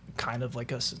like kind of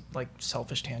like a like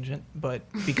selfish tangent, but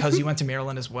because you went to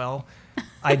Maryland as well,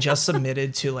 I just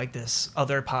submitted to like this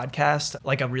other podcast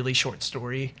like a really short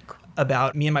story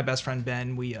about me and my best friend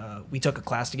Ben. We took a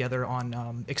class together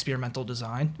on experimental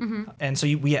design, and so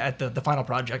we at the final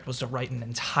project was to write an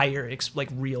entire like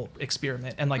real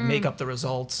experiment and like make up the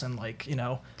results and like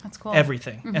That's cool.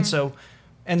 everything. And so.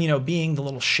 And being the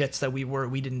little shits that we were,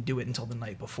 we didn't do it until the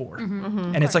night before.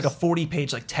 And it's like a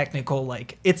 40-page like technical,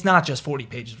 like it's not just 40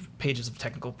 pages of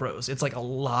technical prose. It's like a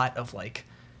lot of like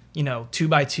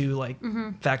 2x2 like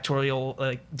factorial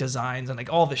like designs and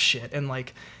like all this shit. And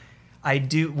like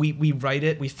we write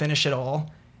it, we finish it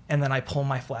all, and then I pull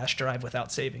my flash drive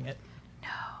without saving it. No.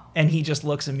 And he just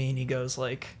looks at me and he goes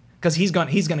like, because he's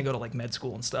gonna go to like med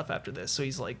school and stuff after this, so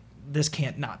he's like, this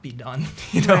can't not be done,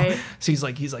 Right. So he's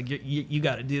like you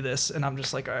got to do this, and I'm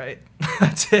just like, all right,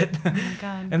 that's it. Oh my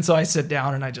God. And so I sit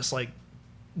down and I just like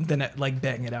then like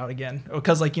bang it out again,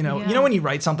 because like Yeah. when you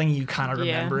write something you kind of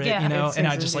Yeah. remember it, Yeah. and It I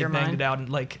sinks just into like your banged mind. it out, and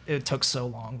like it took so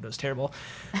long, but it was terrible.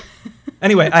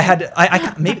 Anyway,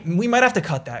 I maybe we might have to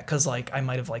cut that because like I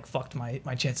might have like fucked my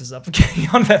chances up of getting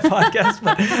on that podcast,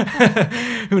 but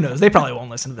who knows? They probably won't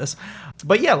listen to this.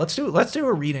 But yeah, let's do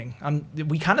a reading.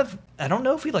 I don't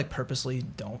know if we like purposely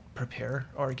don't prepare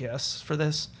our guests for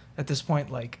this at this point,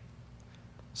 like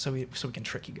so we can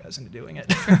trick you guys into doing it.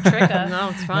 Trick us. No,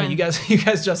 it's No, fine. you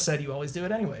guys just said you always do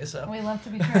it anyway, so. We love to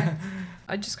be tricked.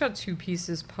 I just got 2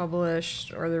 pieces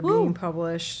published, or they're Woo. being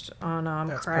published on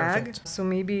That's Crag. perfect. So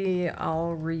maybe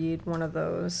I'll read one of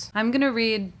those. I'm going to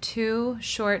read 2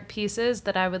 short pieces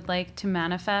that I would like to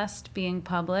manifest being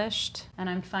published, and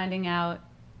I'm finding out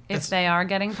if That's- they are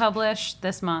getting published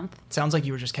this month. Sounds like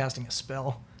you were just casting a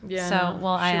spell. Yeah. So,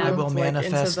 well, I She am. I will looked, like, into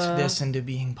manifest the- this into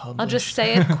being published. I'll just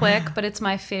say it quick, but it's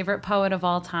my favorite poet of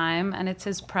all time, and it's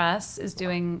his press is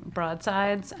doing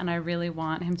broadsides, and I really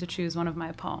want him to choose one of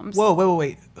my poems. Whoa,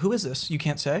 wait. Who is this? You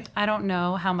can't say? I don't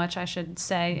know how much I should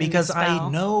say. Because in the spell. I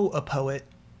know a poet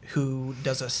who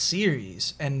does a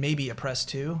series, and maybe a press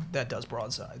too, that does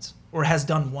broadsides. Or has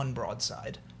done one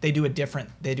broadside. They do a different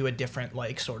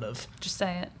like sort of Just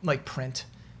say it. like print.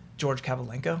 George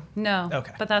Kavalenko? No.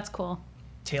 Okay. But that's cool.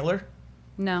 Taylor?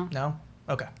 No. No?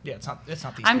 Okay. Yeah, it's not these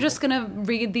I'm people. just gonna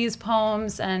read these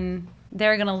poems, and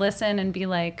they're gonna listen and be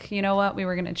like, you know what? We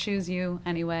were gonna choose you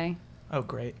anyway. Oh,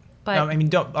 great. But- No, I mean,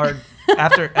 don't.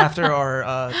 After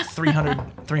our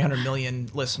 300 million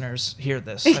listeners hear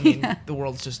this, I mean, Yeah. the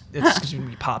world's it's just going to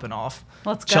be popping off.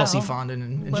 Let's go. Chelsea Fondon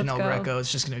and Let's Janelle go. Greco.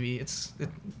 It's just going to be,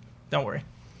 don't worry.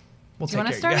 We'll Do you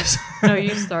take wanna care of you guys. No,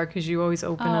 you start because you always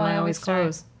open Oh, and I I always always start.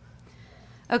 close.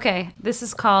 Okay, this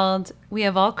is called We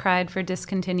Have All Cried for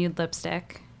Discontinued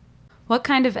Lipstick. What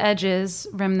kind of edges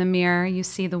rim the mirror you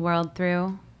see the world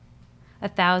through?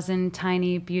 1,000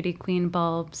 tiny beauty queen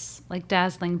bulbs like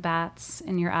dazzling bats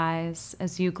in your eyes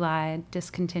as you glide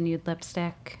discontinued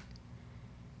lipstick.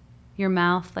 Your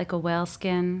mouth like a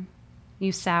whaleskin,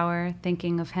 you sour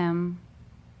thinking of him.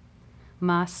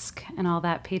 Musk and all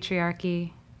that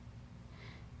patriarchy.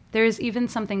 There is even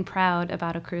something proud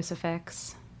about a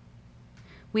crucifix.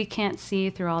 We can't see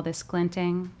through all this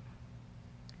glinting.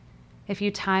 If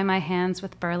you tie my hands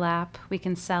with burlap, we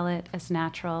can sell it as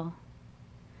natural.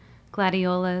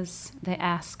 Gladiolas, they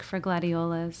ask for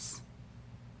gladiolas.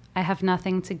 I have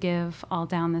nothing to give all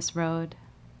down this road.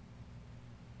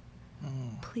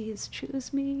 Please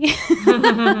choose me.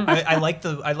 I like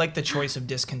the choice of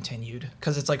discontinued,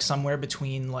 because it's like somewhere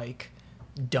between like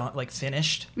done, like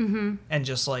finished, and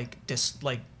just like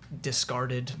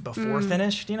discarded before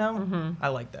finished. You know, I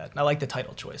like that. I like the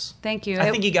title choice. Thank you. I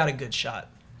think you got a good shot.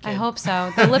 I kid. hope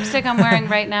so. The lipstick I'm wearing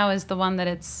right now is the one that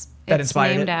it's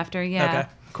inspired named it? after. Yeah. Okay.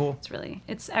 Cool.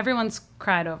 It's everyone's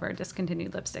cried over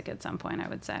discontinued lipstick at some point, I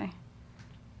would say.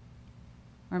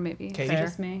 Or maybe it's Katie?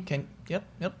 just me. Yep.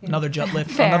 Another jut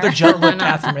lift. Fair. Another jut lift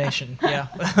affirmation. Yeah.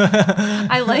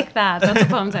 I like that. That's a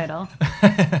poem title.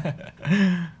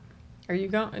 Are you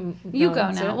going? You No, go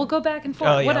that's now. it? We'll go back and forth.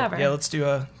 Oh yeah. Whatever. Yeah. Let's do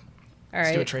a. All Let's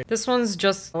do a right. trade. This one's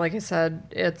just, like I said,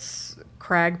 it's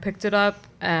Crag picked it up,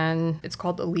 and it's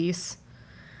called Elise.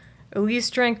 Elise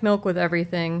drank milk with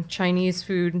everything: Chinese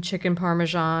food, chicken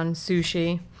parmesan,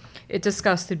 sushi. It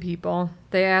disgusted people.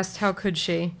 They asked how could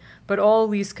she, but all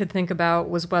Elise could think about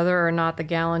was whether or not the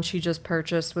gallon she just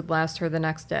purchased would last her the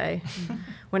next day.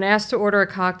 When asked to order a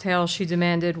cocktail, she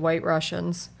demanded White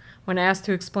Russians. When asked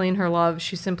to explain her love,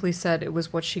 she simply said it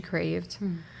was what she craved.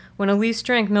 When Elise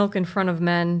drank milk in front of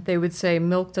men, they would say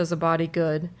milk does a body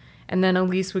good, and then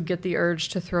Elise would get the urge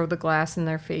to throw the glass in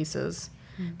their faces.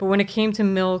 But when it came to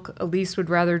milk, Elise would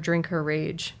rather drink her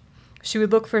rage. She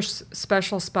would look for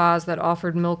special spas that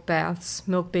offered milk baths,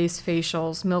 milk-based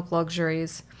facials, milk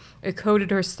luxuries. It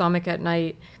coated her stomach at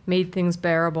night, made things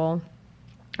bearable.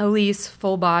 Elise,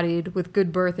 full-bodied, with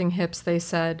good birthing hips, they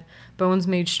said, bones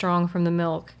made strong from the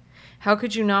milk. How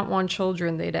could you not want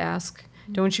children, they'd ask.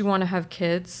 Don't you want to have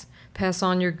kids? Pass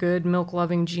on your good,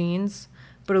 milk-loving genes?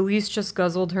 But Elise just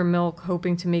guzzled her milk,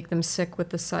 hoping to make them sick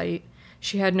with the sight.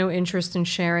 She had no interest in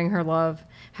sharing her love,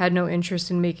 had no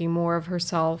interest in making more of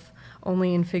herself,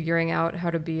 only in figuring out how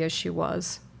to be as she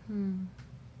was.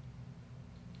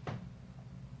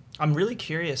 I'm really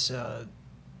curious.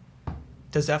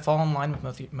 Does that fall in line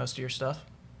with most of your stuff,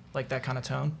 like that kind of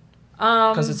tone?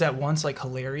 Because it's at once like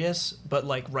hilarious, but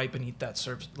like right beneath that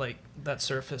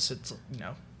surface, it's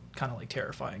kind of like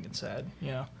terrifying and sad.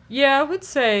 Yeah, I would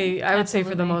say for the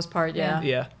Absolutely. most part,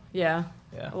 yeah. Yeah.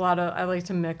 A lot of, I like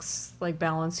to mix, like,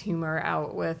 balance humor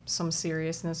out with some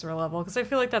seriousness or level, because I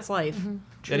feel like that's life.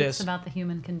 It It's is. about the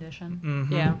human condition.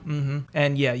 Yeah.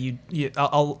 And yeah,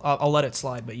 I'll let it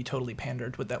slide, but you totally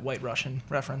pandered with that White Russian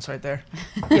reference right there.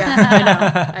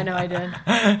 Yeah, I know I did.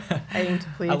 I aim to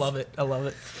please. I love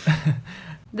it.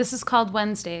 This is called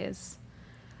Wednesdays.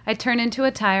 I turn into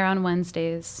a tire on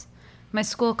Wednesdays. My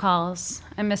school calls.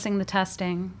 I'm missing the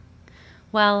testing.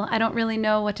 Well, I don't really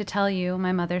know what to tell you,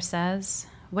 my mother says.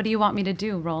 What do you want me to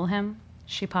do, roll him?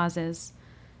 She pauses.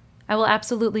 I will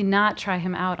absolutely not try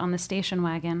him out on the station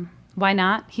wagon. Why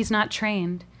not? He's not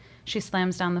trained. She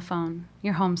slams down the phone.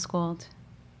 You're homeschooled.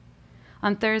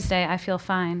 On Thursday, I feel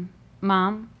fine.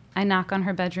 Mom, I knock on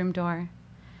her bedroom door.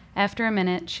 After a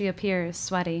minute, she appears,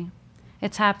 sweaty.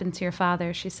 It's happened to your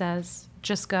father, she says.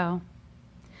 Just go.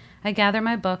 I gather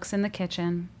my books in the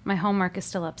kitchen. My homework is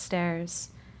still upstairs.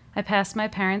 I pass my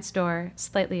parents' door,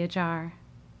 slightly ajar.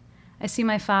 I see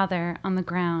my father on the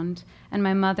ground and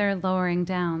my mother lowering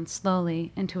down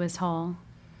slowly into his hole.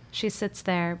 She sits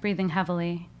there, breathing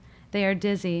heavily. They are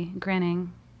dizzy,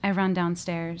 grinning. I run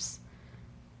downstairs.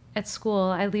 At school,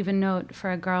 I leave a note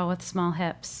for a girl with small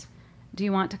hips. Do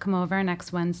you want to come over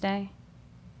next Wednesday?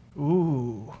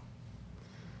 Ooh.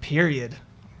 Period.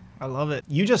 I love it.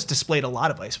 You just displayed a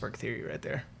lot of iceberg theory right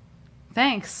there.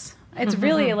 Thanks. It's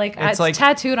really It's like-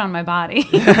 tattooed on my body.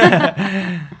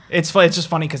 It's just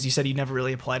funny because you said you never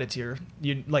really applied it to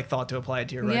you thought to apply it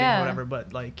to your writing Yeah. or whatever.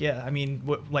 But like, yeah, I mean,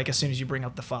 like as soon as you bring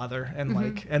up the father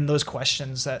and and those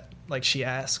questions that like she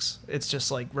asks, it's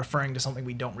just like referring to something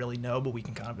we don't really know, but we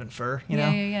can kind of infer. You know?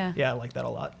 Yeah. Yeah, I like that a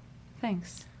lot.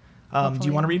 Thanks. Do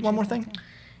you want to read one more thing?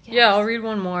 Yeah, I'll read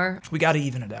one more. We got to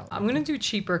even it out. I'm going to do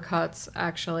cheaper cuts,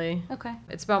 actually. Okay.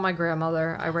 It's about my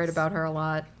grandmother. I write about her a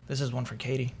lot. This is one for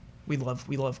Katie. We love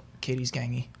Katie's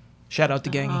Gangy. Shout out to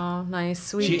Gangy. Oh, nice.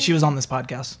 Sweet. She was on this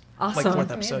podcast. Like Awesome.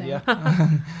 4th episode, Amazing. yeah.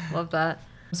 Love that.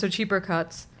 So cheaper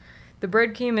cuts. The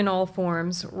bread came in all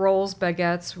forms: rolls,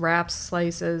 baguettes, wraps,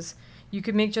 slices. You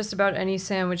could make just about any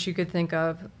sandwich you could think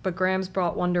of, but Grams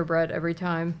brought Wonder Bread every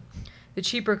time. The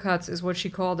cheaper cuts is what she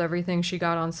called everything she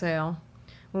got on sale.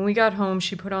 When we got home,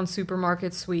 she put on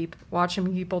Supermarket Sweep,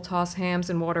 watching people toss hams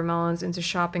and watermelons into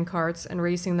shopping carts and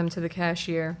racing them to the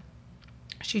cashier.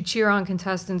 She'd cheer on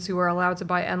contestants who were allowed to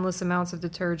buy endless amounts of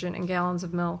detergent and gallons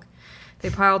of milk. They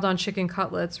piled on chicken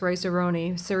cutlets,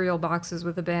 rice-a-roni, cereal boxes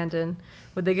with abandon.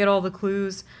 Would they get all the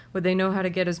clues? Would they know how to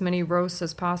get as many roasts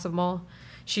as possible?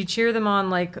 She'd cheer them on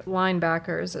like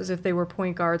linebackers, as if they were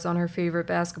point guards on her favorite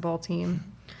basketball team.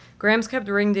 Grams kept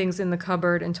ringdings in the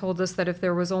cupboard and told us that if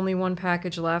there was only one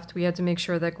package left, we had to make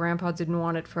sure that Grandpa didn't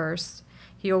want it first.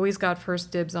 He always got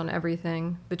first dibs on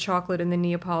everything. The chocolate and the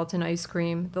Neapolitan ice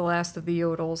cream, the last of the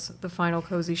yodels, the final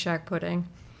Cozy Shack pudding.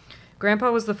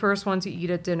 Grandpa was the first one to eat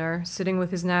at dinner, sitting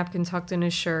with his napkin tucked in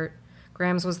his shirt.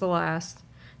 Grams was the last.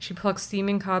 She plucked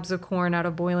steaming cobs of corn out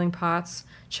of boiling pots,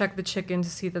 checked the chicken to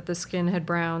see that the skin had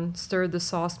browned, stirred the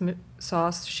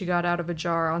sauce she got out of a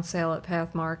jar on sale at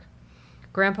Pathmark.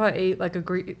 Grandpa ate like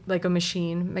a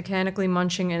machine, mechanically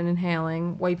munching and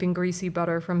inhaling, wiping greasy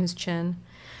butter from his chin.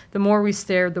 The more we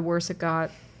stared, the worse it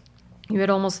got. You had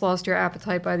almost lost your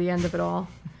appetite by the end of it all.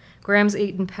 Grams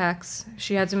ate in pecks.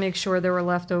 She had to make sure there were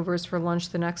leftovers for lunch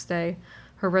the next day.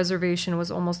 Her reservation was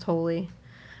almost holy.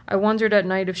 I wondered at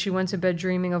night if she went to bed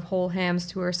dreaming of whole hams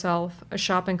to herself, a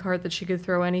shopping cart that she could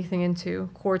throw anything into,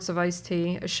 quarts of iced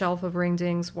tea, a shelf of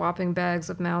ringdings, whopping bags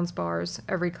of Mounds bars,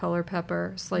 every color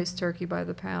pepper, sliced turkey by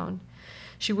the pound.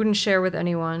 She wouldn't share with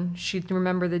anyone. She'd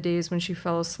remember the days when she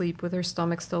fell asleep with her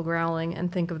stomach still growling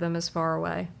and think of them as far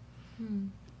away.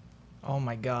 Oh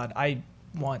my God, I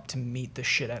want to meet the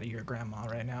shit out of your grandma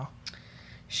right now.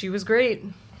 She was great.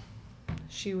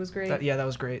 She was great. That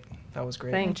was great. That was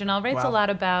great. Thanks. Janelle writes Wow. a lot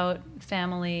about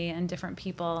family and different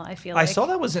people. I feel I like saw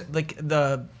that was like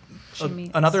She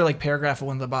meets. another like paragraph of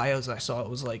one of the bios I saw. It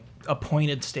was like a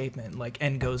pointed statement, like,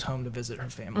 and goes home to visit her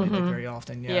family like very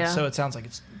often. Yeah. Yeah. So it sounds like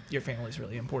your family's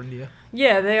really important to you.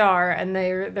 Yeah, they are, and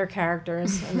they're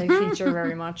characters, and they feature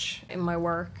very much in my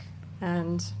work.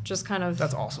 And just kind of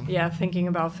That's awesome. Yeah, thinking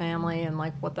about family and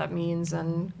like what that means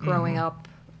and growing up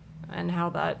and how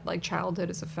that like childhood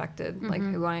is affected like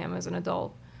who I am as an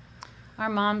adult. our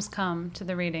moms come to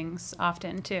the readings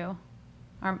often too.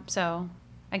 So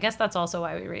I guess that's also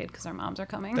why we read, because our moms are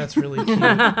coming. That's really cute.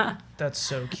 That's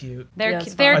so cute. They're Yeah, cu-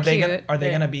 it's they're Are cute. they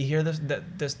Yeah. gonna be here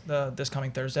this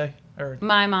coming Thursday? Or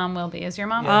My mom will be. Is your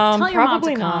mom? Tell your mom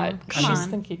Probably to come. not. Come She's on.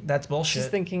 thinking. that's bullshit.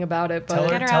 She's thinking about it, Tell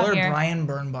but Get her tell out her here. Brian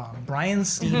Birnbaum. Brian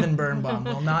Stephen Birnbaum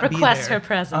will not be Request there her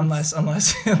presence.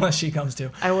 unless she comes to.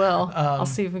 I will. I'll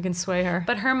see if we can sway her.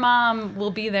 But her mom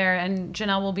will be there, and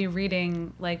Janelle will be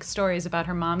reading like stories about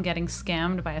her mom getting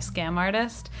scammed by a scam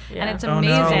artist, and Yeah. it's Oh, no.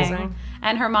 amazing. Amazing.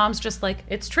 And her mom's just like,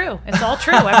 it's true. It's all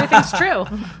true. Everything's true.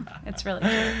 It's really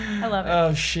cute. I love it.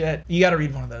 Oh shit! You got to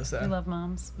read one of those We then. love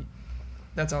moms.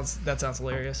 That sounds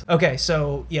hilarious. Okay,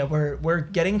 so yeah, we're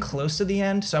getting close to the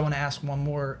end. So I want to ask one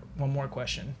more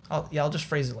question. I'll just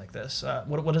phrase it like this.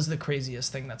 What is the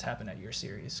craziest thing that's happened at your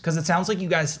series? Because it sounds like you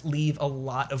guys leave a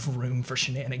lot of room for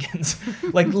shenanigans,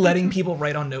 like letting people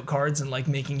write on note cards and like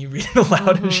making you read it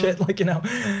aloud and shit. Like, you know,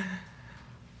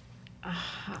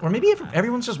 or maybe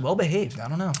everyone's just well behaved. I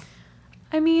don't know.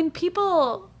 I mean,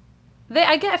 people,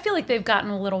 I feel like they've gotten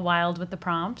a little wild with the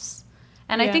prompts.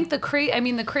 And I Yeah. think the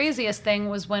craziest thing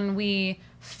was when we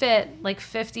fit like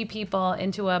 50 people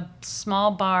into a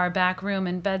small bar back room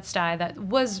in Bed-Stuy that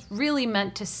was really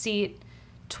meant to seat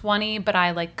 20, but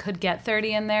I like could get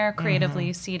 30 in there,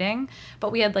 creatively seating.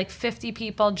 But we had like 50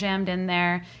 people jammed in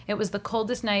there. It was the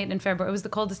coldest night in February. It was the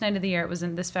coldest night of the year. It was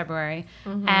in this February.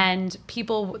 And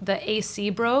the AC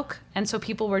broke. And so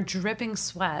people were dripping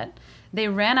sweat. They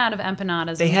ran out of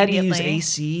empanadas They had to immediately.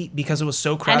 use AC because it was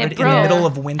so And crowded it in broke. the middle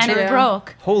of winter. And it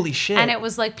broke. Holy shit! And it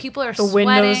was like people are The sweating.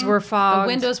 windows were fogged.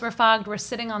 The windows were fogged. We're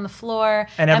sitting on the floor.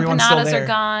 And everyone's still Empanadas there. are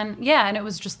gone. Yeah, and it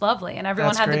was just lovely. And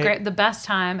everyone That's had great. the best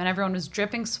time. And everyone was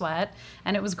dripping sweat.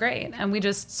 And it was great.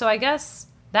 And so I guess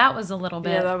that was a little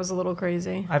bit. Yeah, that was a little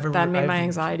crazy. I've- That made my I've-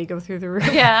 anxiety go through the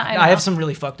roof. Yeah, I know. I have some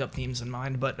really fucked up themes in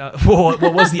mind, but what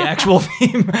was the actual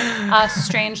theme?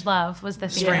 Strange Love was the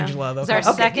theme. Strange Yeah. Love. It was Okay.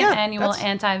 our Okay, second yeah, annual that's-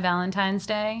 anti-Valentine's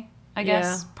Day, I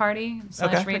guess, Yeah. party /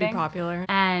 Okay. reading. Pretty popular.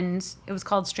 And it was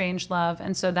called Strange Love.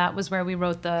 And so that was where we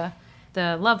wrote the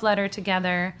love letter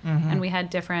together. And we had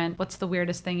different, what's the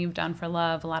weirdest thing you've done for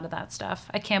love? A lot of that stuff.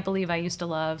 I can't believe I used to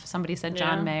love. Somebody said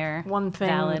John Yeah. Mayer. One thing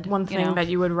Valid, you know? that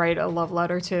you would write a love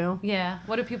letter to. Yeah.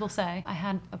 What do people say? I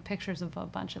had pictures of a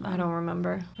bunch of them. I don't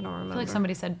remember. I feel like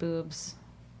somebody said boobs.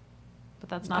 But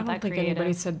that's not I don't that think creative.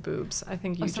 anybody said boobs. I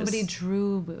think you Somebody just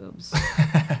drew boobs.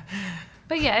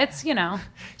 But yeah, it's, You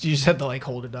just had to like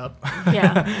hold it up.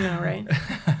 yeah, I know, right?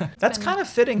 That's kind of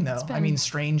fitting though. I been- mean,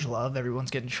 strange love.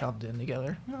 Everyone's getting shoved in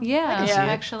together. Yeah, see it.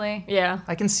 actually. Yeah.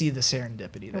 I can see the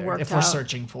serendipity there worked if we're out.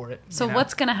 searching for it. So you know?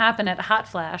 what's going to happen at Hot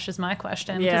Flash is my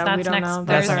question. Yeah, Because we that's don't next know.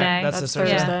 Thursday. That's That's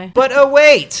Thursday. Thursday. But oh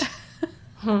wait,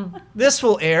 this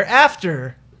will air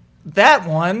after that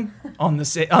one on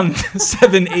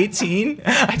 7/18.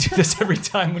 I do this every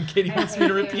time when Katie wants me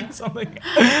to repeat something.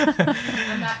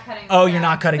 I'm not cutting Oh, you're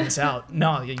not cutting this out.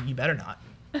 No, you better not.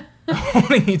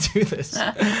 Holding you to this.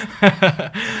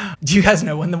 Do you guys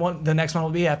know when the next one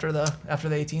will be after the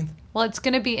 18th? Well, it's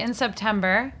going to be in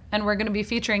September, and we're going to be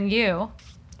featuring you.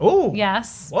 Oh.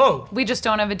 Yes. Whoa. We just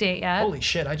don't have a date yet. Holy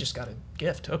shit! I just got a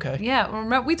gift. Okay. Yeah,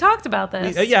 remember, we talked about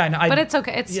this. But it's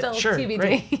okay. It's still TBD.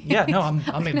 Great. Yeah, no, I'm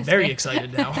very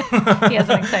excited now. He has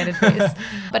an excited face.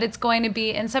 But it's going to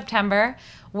be in September.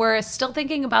 We're still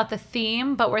thinking about the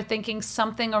theme, but we're thinking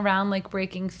something around like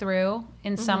breaking through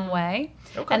in some way.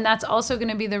 Okay. And that's also going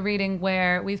to be the reading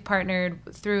where we've partnered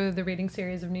through the reading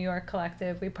series of New York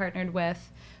Collective. We partnered with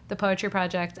the Poetry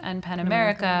Project and PEN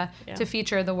America to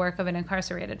feature the work of an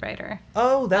incarcerated writer.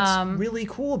 Oh, that's really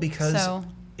cool because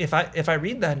if I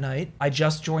read that night, I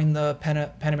just joined the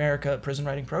PEN America prison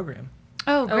writing program.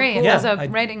 Oh, great. cool. As a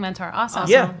writing mentor. Awesome.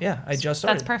 Yeah, I just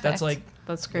started. That's perfect.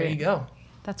 That's There great. you go.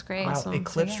 That's great. Wow, Awesome.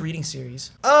 Eclipse reading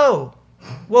series. Oh,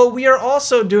 well, we are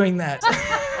also doing that.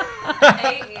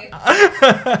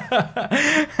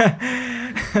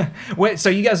 Wait, so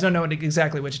you guys don't know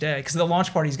exactly which day, because the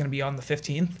launch party is going to be on the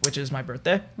 15th, which is my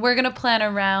birthday. We're going to plan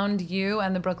around you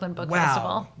and the Brooklyn Book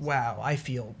Festival. Wow, I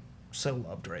feel so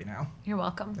loved right now. You're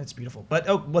welcome. That's beautiful. But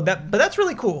that's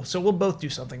really cool. So we'll both do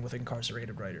something with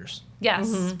incarcerated writers.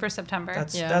 Yes, for September.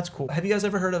 That's cool. Have you guys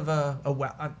ever heard of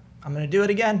I'm going to do it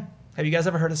again. Have you guys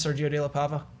ever heard of Sergio de la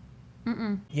Pava?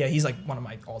 Mm-mm. Yeah, he's like one of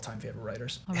my all-time favorite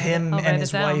writers. Him and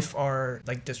his wife are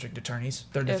like district attorneys.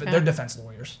 They're defense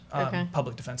lawyers,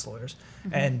 public defense lawyers,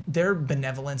 and their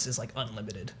benevolence is like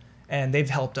unlimited. And they've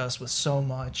helped us with so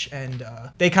much. And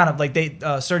they kind of like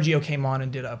Sergio came on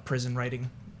and did a prison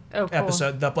writing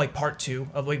episode, part 2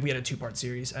 of we had a 2-part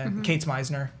series. And Kate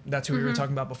Meisner, that's who we were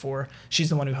talking about before. She's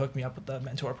the one who hooked me up with the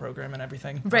mentor program and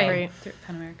everything. Right. Through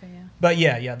PEN America, yeah. But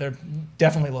yeah, they're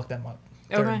definitely look them up.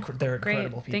 They're Great.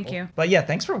 incredible people. Thank you. But yeah,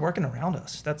 thanks for working around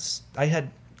us.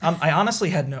 I honestly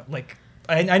had no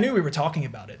I knew we were talking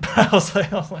about it, but I was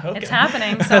like okay. It's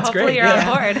happening, so That's hopefully great. you're on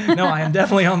board. No, I am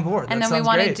definitely on board. And that then we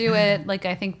want to great. do it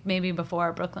I think maybe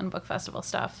before Brooklyn Book Festival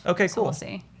stuff. Okay, so cool. We'll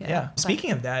see. Yeah.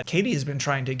 Speaking of that, Katie has been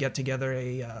trying to get together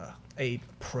a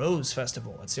prose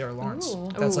festival at Sarah Lawrence. Ooh.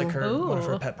 That's like one of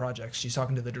her Ooh. pet projects. She's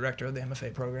talking to the director of the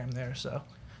MFA program there, so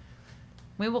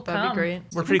We will That'd come. be great.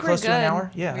 we're pretty close to an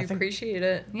hour. Yeah, We I think appreciate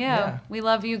it. Yeah, we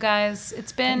love you guys.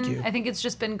 It's Thank you. been, I think it's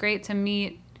just been great to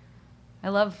meet. I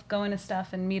love going to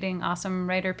stuff and meeting awesome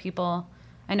writer people.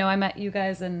 I know I met you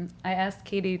guys and I asked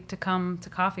Katie to come to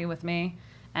coffee with me,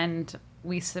 and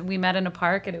we met in a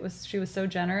park, and she was so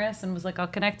generous and was like, I'll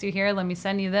connect you here. Let me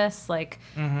send you this. Like,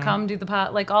 come do the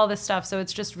pot, like all this stuff. So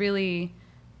it's just really,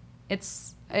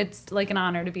 it's like an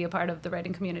honor to be a part of the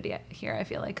writing community here, I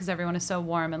feel like, because everyone is so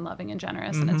warm and loving and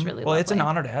generous, and it's really well, it's an lovely.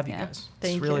 honor to have you Yeah. guys.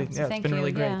 Thank it's really, you. Yeah, it's Thank been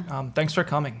really you, great. yeah. Thanks for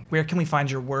coming. Where can we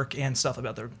find your work and stuff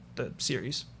about the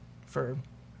series?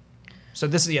 So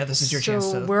this is your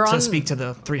chance to speak to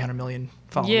the 300 million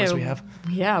followers we have.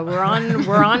 Yeah, we're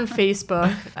on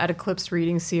Facebook at Eclipse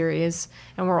Reading Series,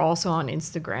 and we're also on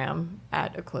Instagram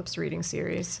at Eclipse Reading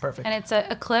Series. Perfect. And it's a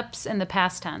Eclipse in the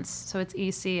past tense, so it's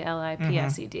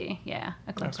ECLIPSED. Yeah,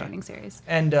 Eclipse Okay. Reading Series.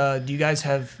 And do you guys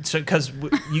have because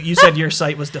you said your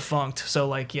site was defunct,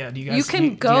 so do you guys? You can do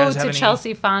you go guys to have any-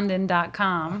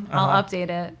 chelseafondon.com. I'll update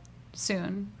it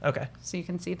soon, Okay, so you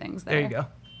can see things there. there you go.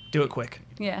 Do it quick.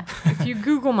 Yeah. If you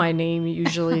Google my name,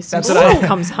 usually some That's what stuff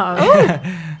comes up.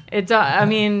 I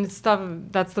mean, stuff.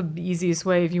 That's the easiest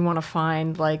way if you want to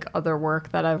find like other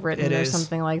work that I've written It or is.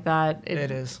 something like that.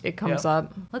 It is. It comes Yep.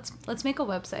 up. Let's make a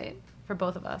website for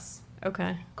both of us.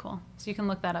 Okay. Cool. So you can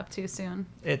look that up too soon.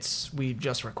 We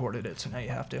just recorded it, so now you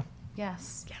have to.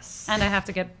 Yes. And I have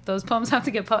to get those poems.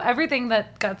 Everything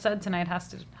that got said tonight has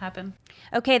to happen.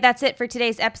 Okay, that's it for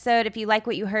today's episode. If you like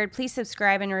what you heard, please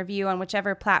subscribe and review on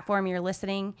whichever platform you're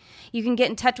listening. You can get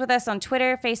in touch with us on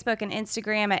Twitter, Facebook, and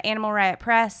Instagram at Animal Riot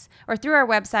Press, or through our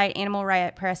website,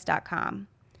 animalriotpress.com.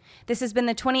 This has been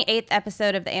the 28th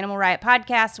episode of the Animal Riot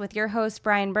Podcast with your host,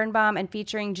 Brian Birnbaum, and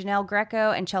featuring Janelle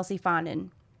Greco and Chelsea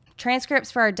Fondon.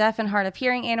 Transcripts for our deaf and hard of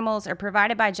hearing animals are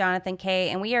provided by Jonathan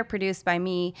Kay, and we are produced by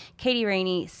me, Katie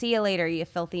Rainey. See you later, you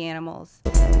filthy animals.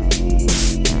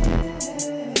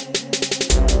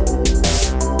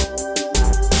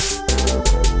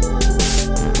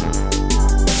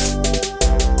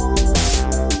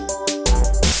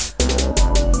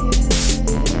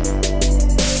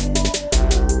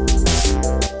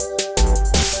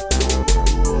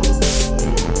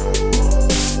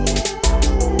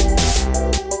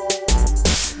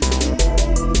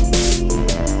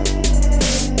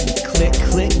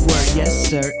 Click word, yes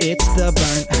sir, it's the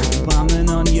burn. Bombing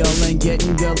on y'all and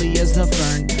getting gully as the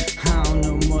fern. I don't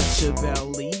know much about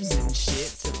leaving.